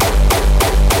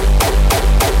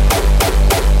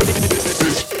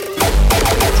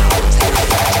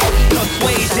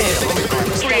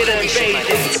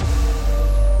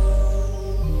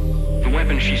 The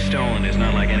weapon she's stolen is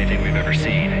not like anything we've ever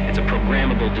seen. It's a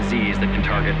programmable disease that can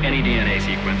target any DNA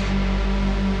sequence.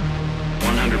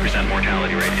 100%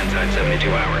 mortality rate inside 72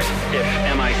 hours. If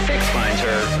MI6 finds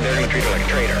her, they're going to treat her like a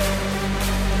traitor.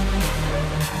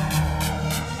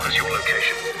 What is your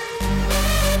location?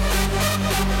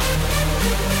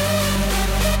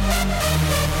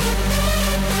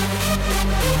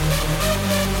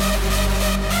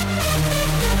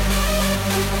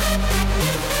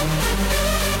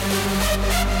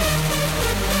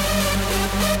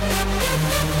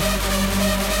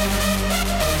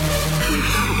 We've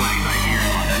got a black site here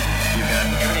in London. You've got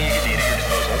unique data at your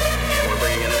disposal, and we're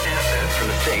bringing in an asset from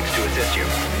the States to assist you.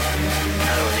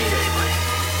 I don't need anybody.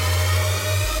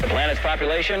 The planet's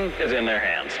population is in their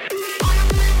hands.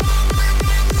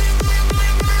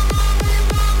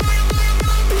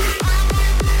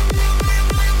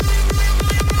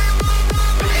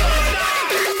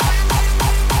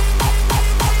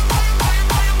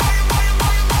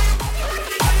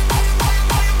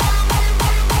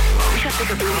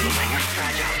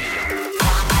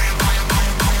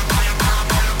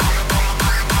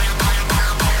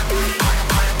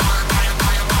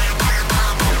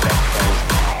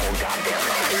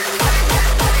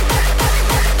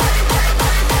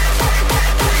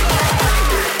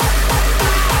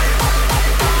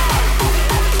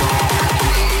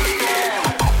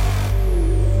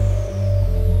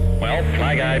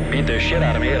 My guy beat the shit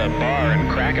out of me at a bar in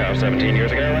Krakow 17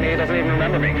 years ago, and he doesn't even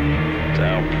remember me. So,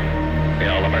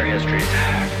 we all have our histories.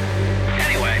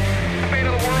 Anyway, the fate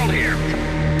of the world here.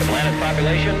 The planet's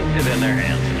population is in their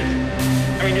hands.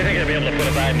 I mean, you think they'd be able to put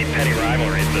aside any petty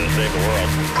rivalries to save the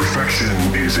world? Perfection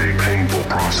is a painful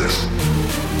process.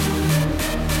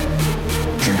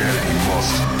 Humanity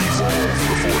must evolve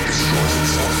before it destroys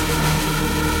itself.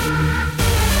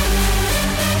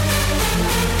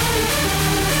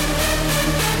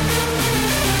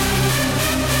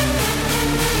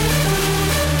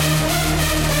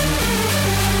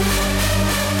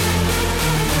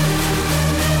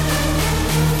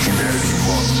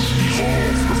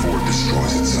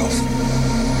 Destroys itself.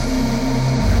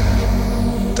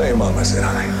 Tell your mom I said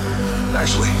hi.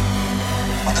 Actually,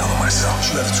 I'll tell her myself.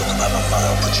 You ever talk about my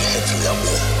mother, I'll put your head through that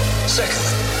wall.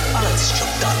 Secondly, I like this job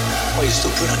done. Why you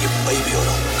still putting on your baby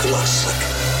oil? Good luck, Slick.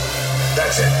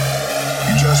 That's it.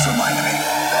 You just reminded me.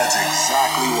 That's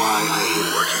exactly why I hate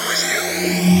working with you.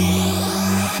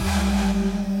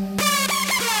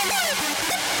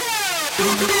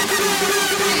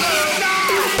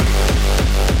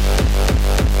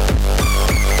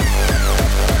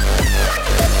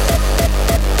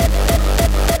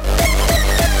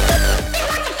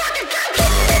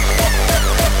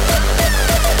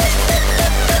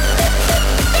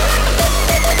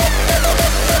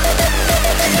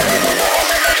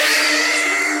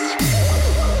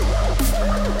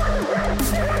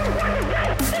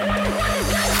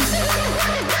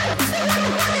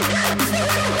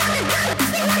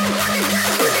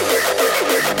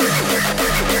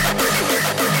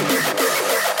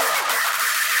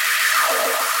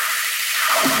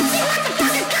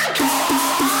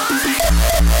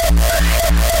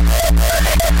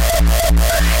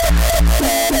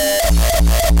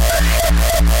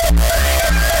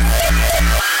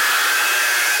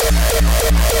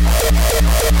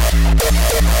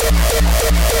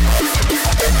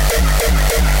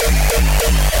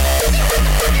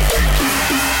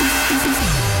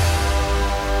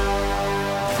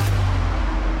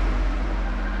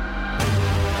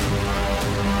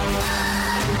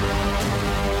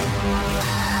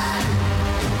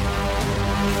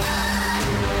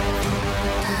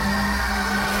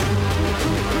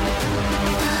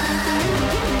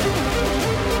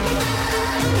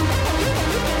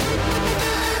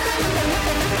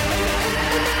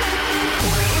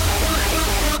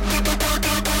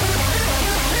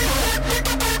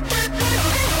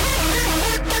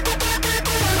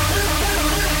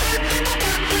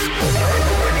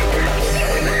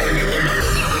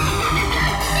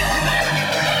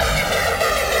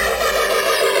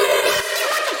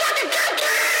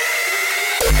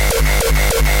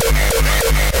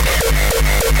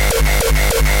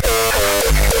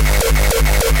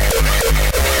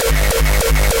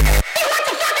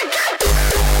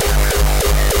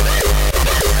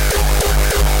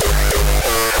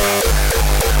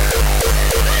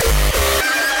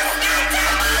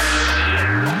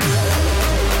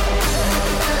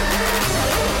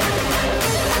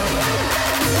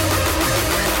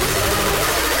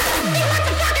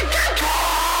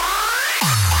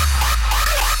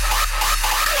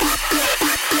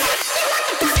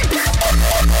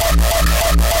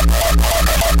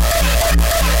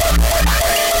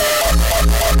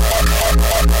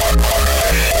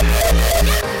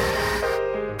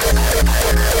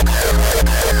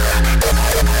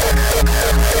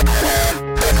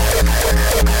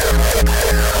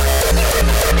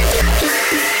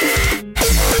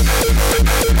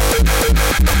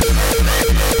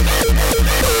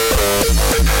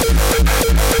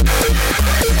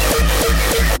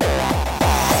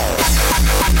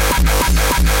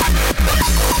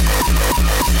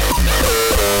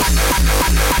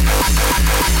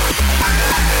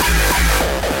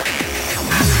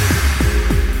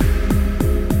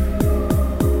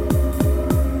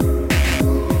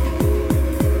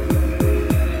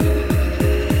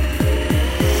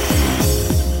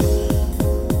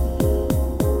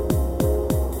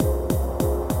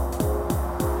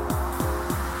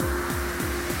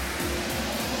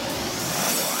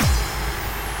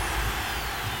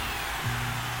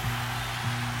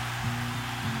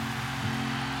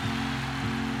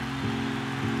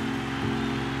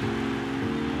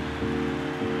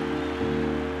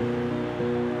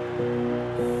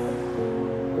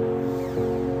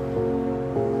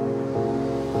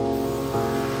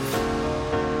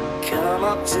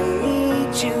 come up to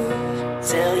meet you,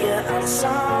 tell you I'm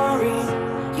sorry.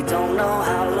 You don't know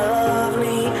how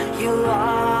lovely you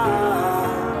are.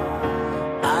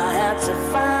 I had to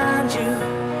find you,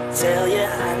 tell you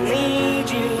I need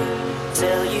you,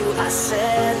 tell you I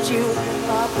set you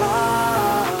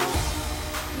apart.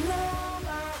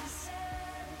 Nobody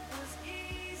said it was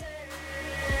easy.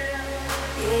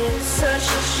 It's such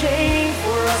a shame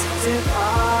for us to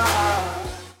part.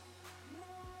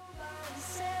 Nobody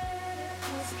said it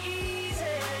was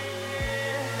easy.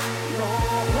 No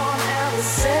one ever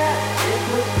said it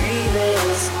would be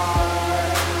this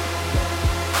hard.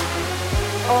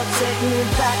 Or take me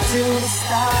back to the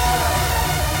start.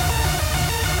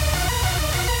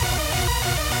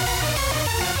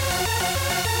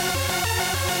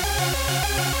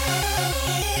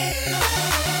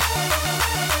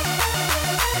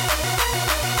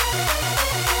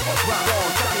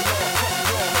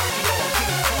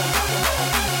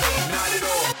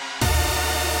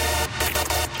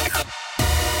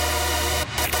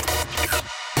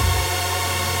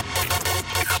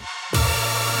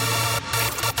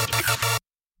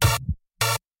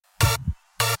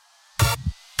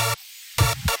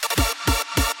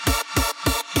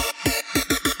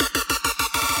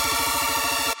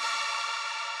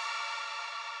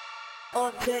 Or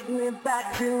take me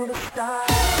back to the start.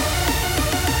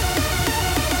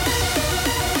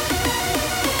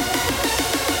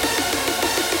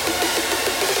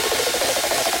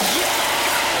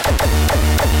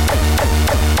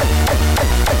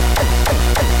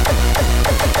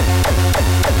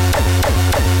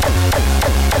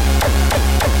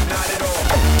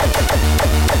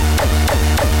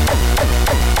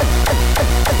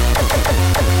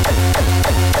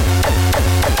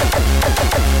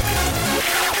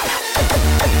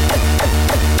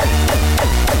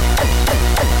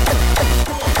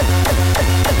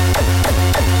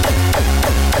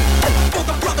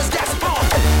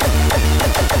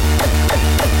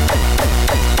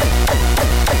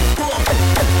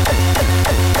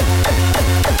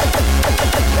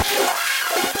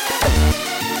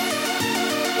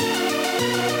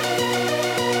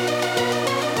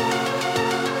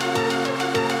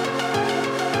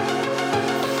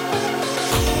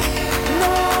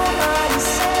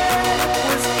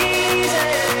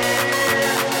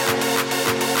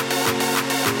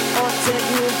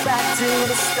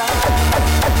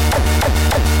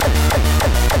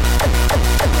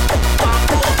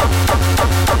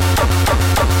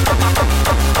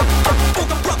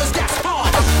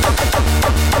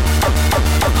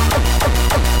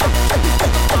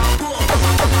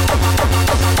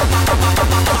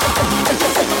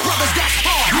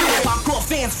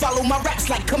 Follow my raps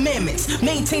like commandments.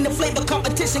 Maintain the flavor,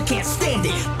 competition can't stand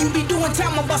it. You be doing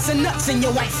time, I'm busting nuts in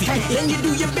your wifey. Then you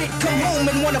do your bit, come home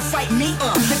and wanna fight me.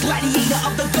 The gladiator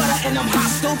of the gutter and I'm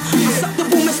hostile. I suck the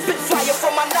boom and spit fire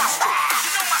from my nostril. You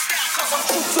know my style cause I'm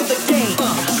true to the game.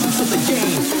 True to the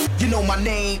game. You know my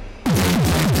name.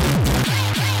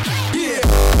 Yeah.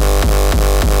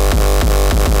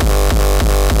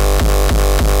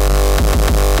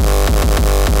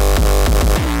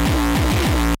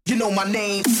 You know my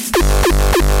name.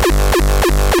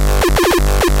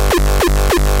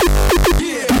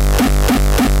 Yeah.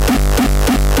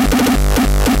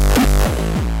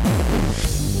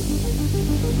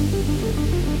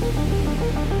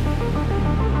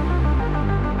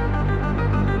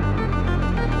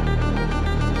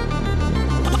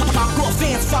 Hardcore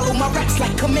fans follow my raps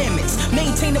like commandments.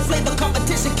 Maintain the flavor,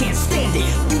 competition can't stand it.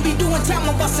 You be doing time,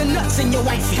 I'm busting nuts in your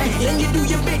wifey. Then you do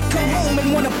your bit, come home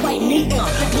and wanna fight me.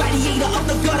 The gladiator of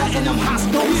the gutter and I'm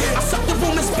hostile. I suck the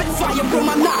boom and spit fire from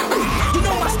my nostril. You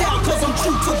know my style cause I'm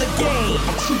true to the game.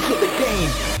 I'm true to the game.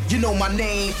 You know my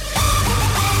name.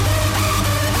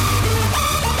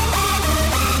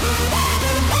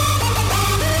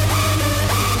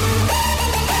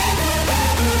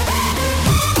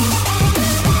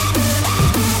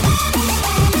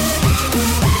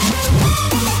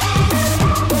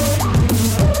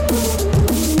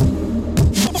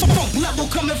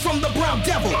 Coming from the brown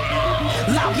devil,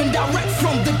 live and direct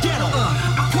from the ghetto.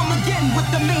 I come again with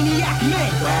the maniac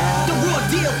man, the raw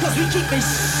deal cause we keep it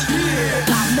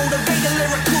live, motivated,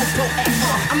 lyrical poet.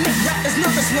 I make rappers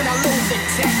nervous when I load the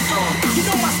tech. You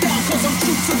know my style cause I'm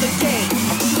true to the game.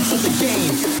 I'm true to the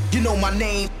game. You know my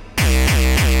name.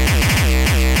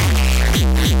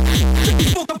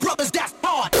 For the brothers that's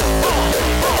hard.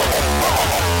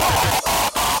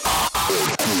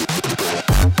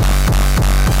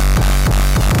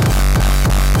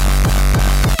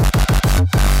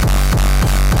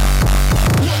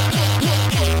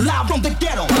 Live from the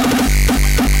ghetto.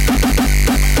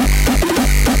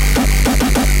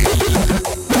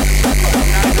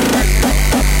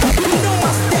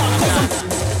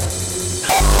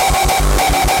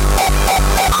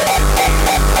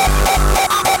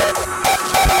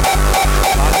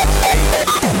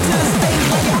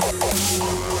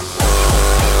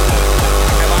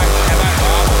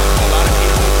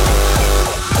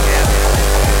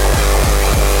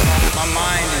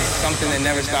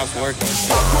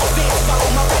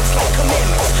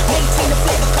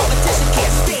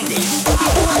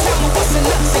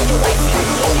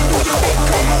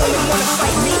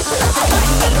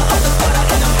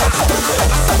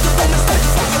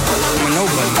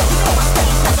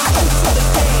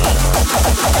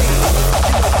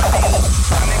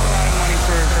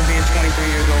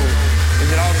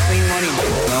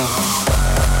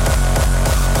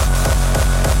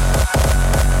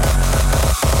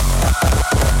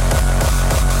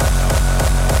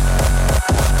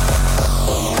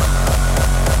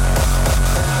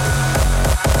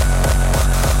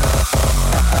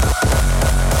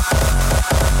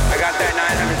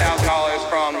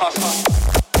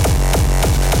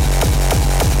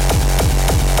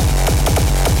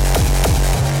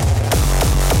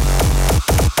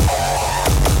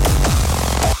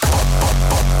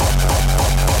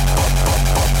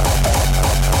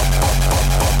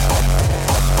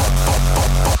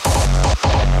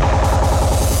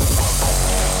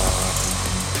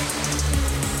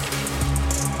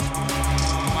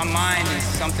 mind is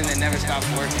something that never stops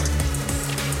working.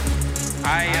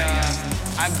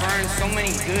 I burned so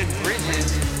many good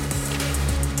bridges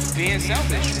being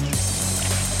selfish.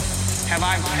 Have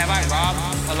I robbed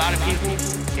a lot of people?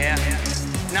 Yeah.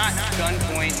 Not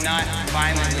gunpoint, not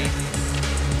violently.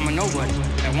 I'm a nobody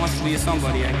that wants to be a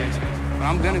somebody, I guess. But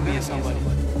I'm gonna be a somebody.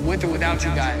 With or without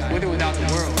you guys, with or without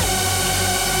the world.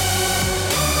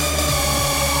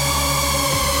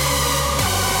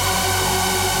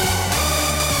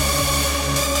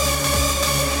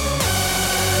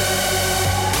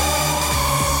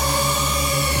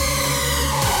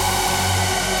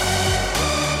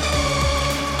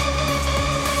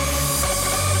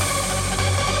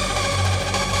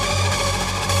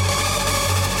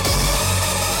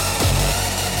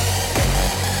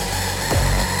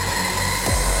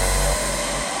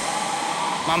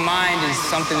 My mind is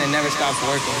something that never stops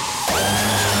working.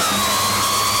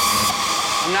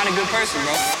 I'm not a good person,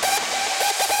 bro.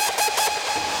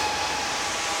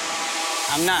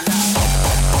 I'm not.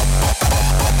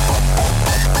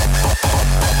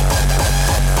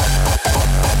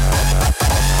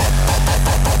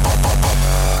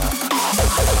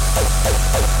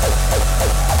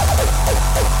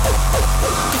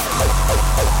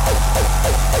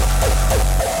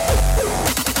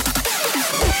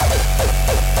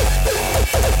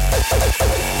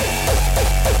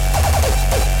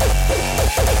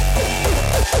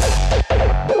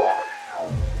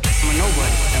 I'm a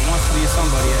nobody that wants to be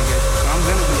somebody, I guess. So I'm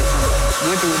gonna be a somebody.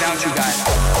 With or without you guys.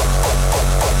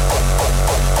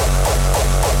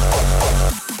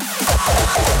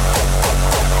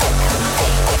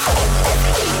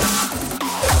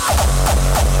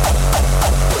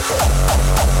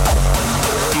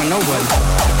 I'm a nobody.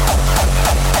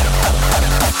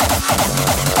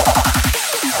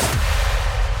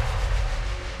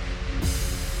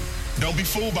 Don't be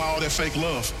fooled by all that fake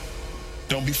love.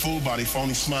 Don't be fooled by their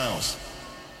phony smiles.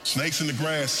 Snakes in the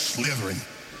grass slithering.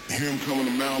 You hear them coming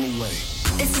a mile away.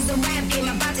 This is a rap game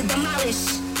I'm about to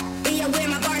demolish. Be aware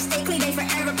my bars stay clean, they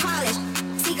forever polished.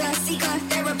 Seek a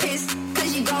therapist,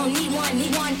 cause you gon' need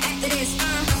one after this.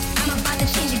 I'm about to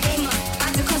change your game up,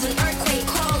 about to cause an earthquake,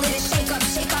 call it a shake up.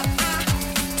 Seek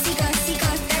a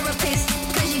therapist,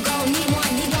 cause you gon' need one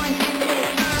after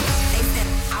this. They said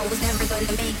I was never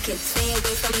gonna make it, stay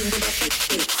away from me with that fake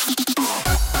shit.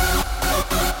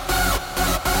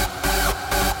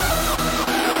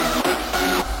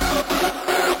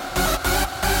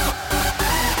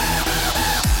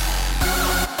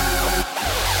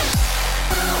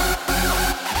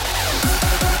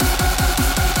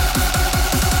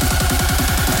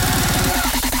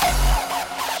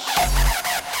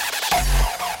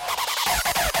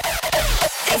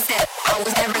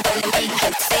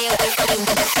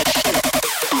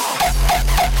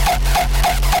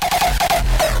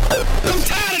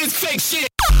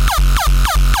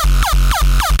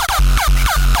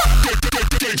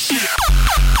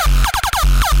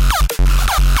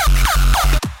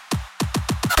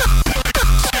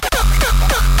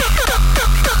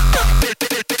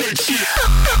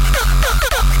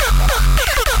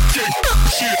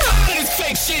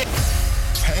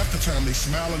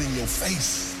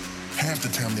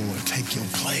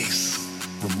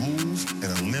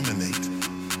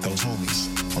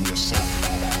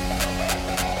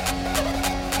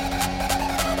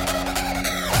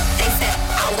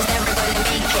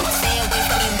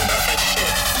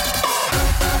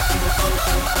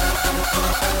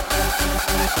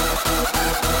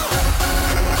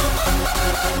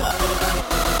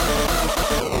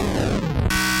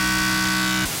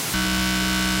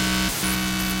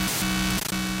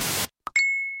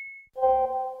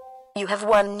 You have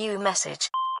one new message.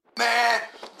 Man,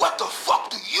 what the fuck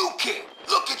do you care?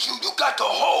 Look at you, you got the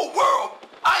whole world.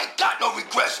 I ain't got no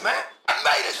regrets, man. I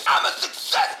made it, I'm a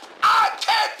success. I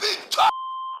can't be touched.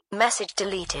 Message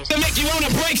deleted. They make you wanna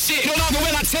break shit, no longer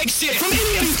will I take shit from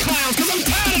any of these clowns, cause I'm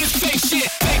tired of this fake shit.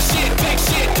 Fake shit, fake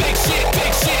shit, fake shit,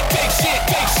 fake shit, fake shit,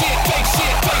 fake shit, fake shit,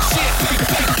 fake shit, fake shit.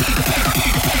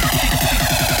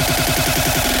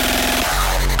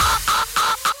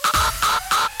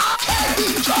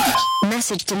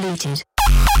 Message deleted.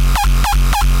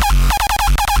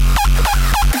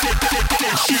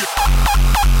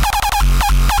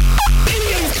 Any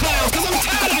of these clowns, cause I'm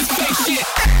tired of this fake shit.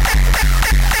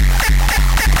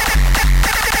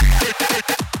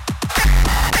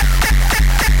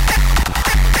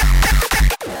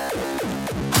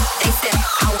 They said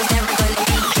I was never gonna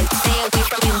make it, stay away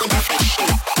from you with that fake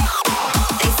shit.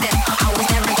 They said I was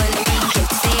never gonna make it,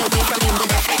 stay away from you with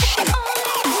that fake shit.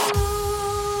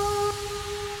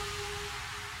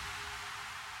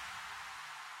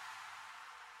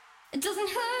 It doesn't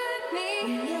hurt me.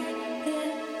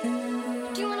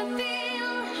 Do you wanna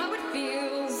feel how it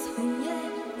feels?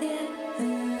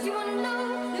 Do you wanna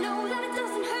know that it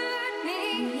doesn't hurt me?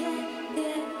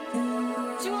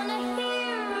 Do you wanna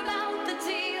hear about the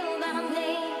deal that I'm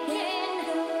making?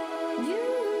 You,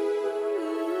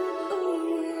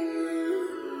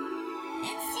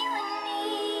 it's you and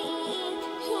me.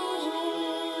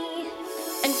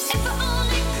 And if I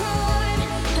only could,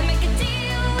 I'd make a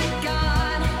deal with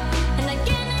God, and I'd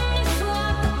get in and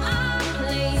swap our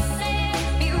places.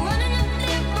 Be running up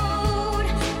that road,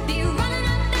 be running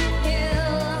up that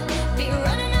hill, be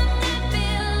running up that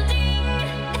building.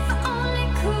 If I only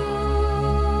could.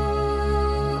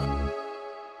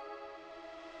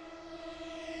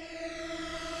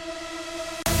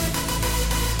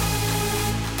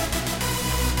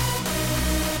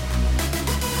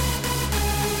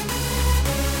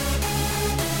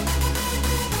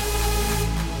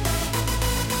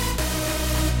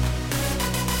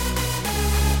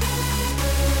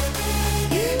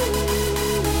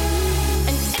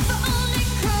 And if I only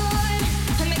could,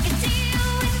 I'd make a deal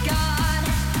with God,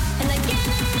 and I'd get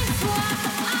in and swap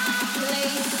our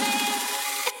places.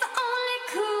 If I only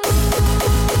could.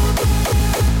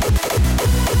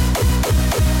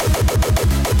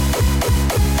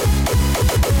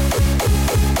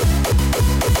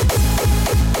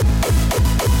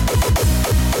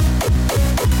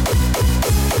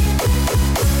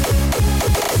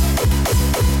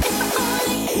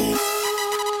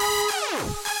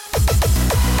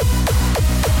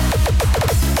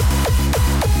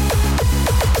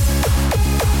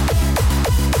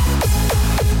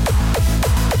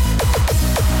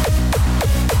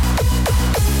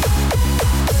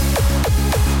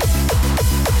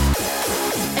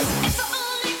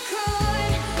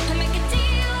 I'd make a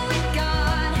deal with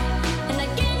God, and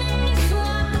I'd get in and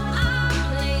swap our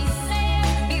places.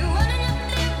 Be running up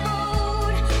that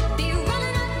road, be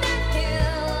running up that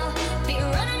hill, be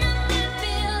running up that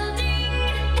building.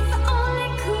 If I only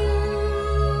could.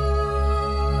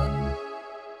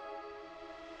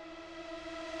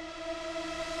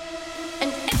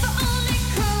 And if I only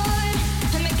could,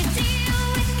 I'd make a deal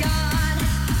with God,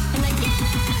 and I'd get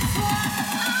in and swap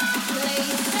our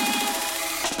places.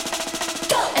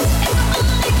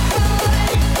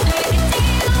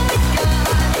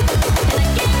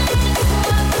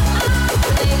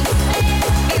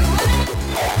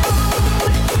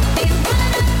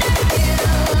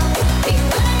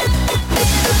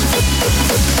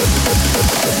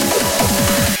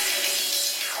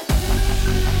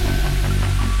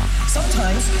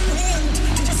 Sometimes we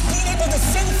need to just be able to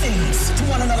send things to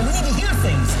one another. We need to hear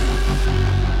things.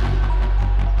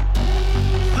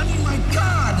 I mean, my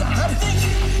God, I think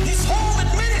this whole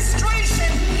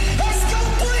administration has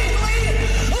completely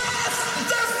lost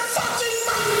their fucking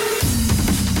mind.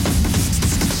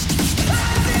 I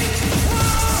think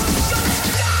we're all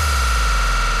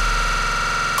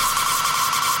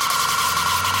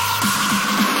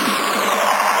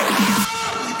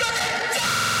gonna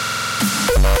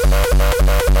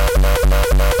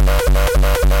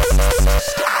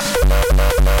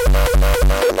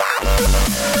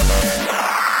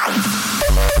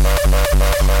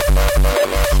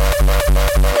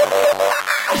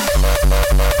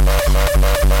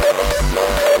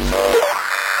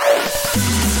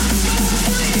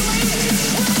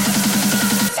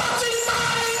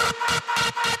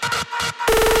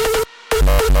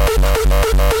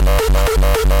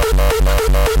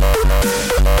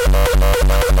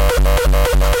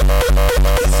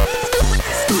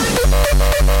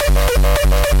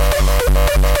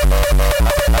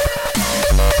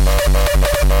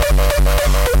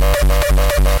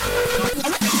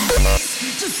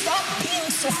just stop being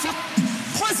so fucking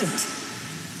pleasant.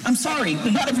 I'm sorry,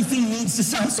 but not everything needs to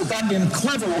sound so goddamn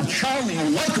clever or charming or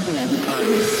likable all the time.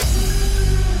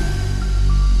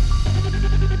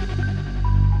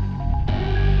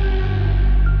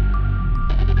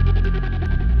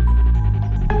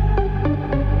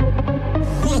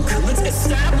 Look, let's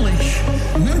establish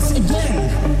once again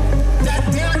that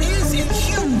there is a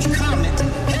huge comet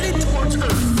headed towards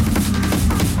Earth.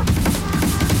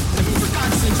 I mean, for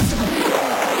God's sake, just take a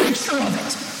picture of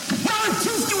it. What other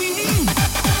proof do we need?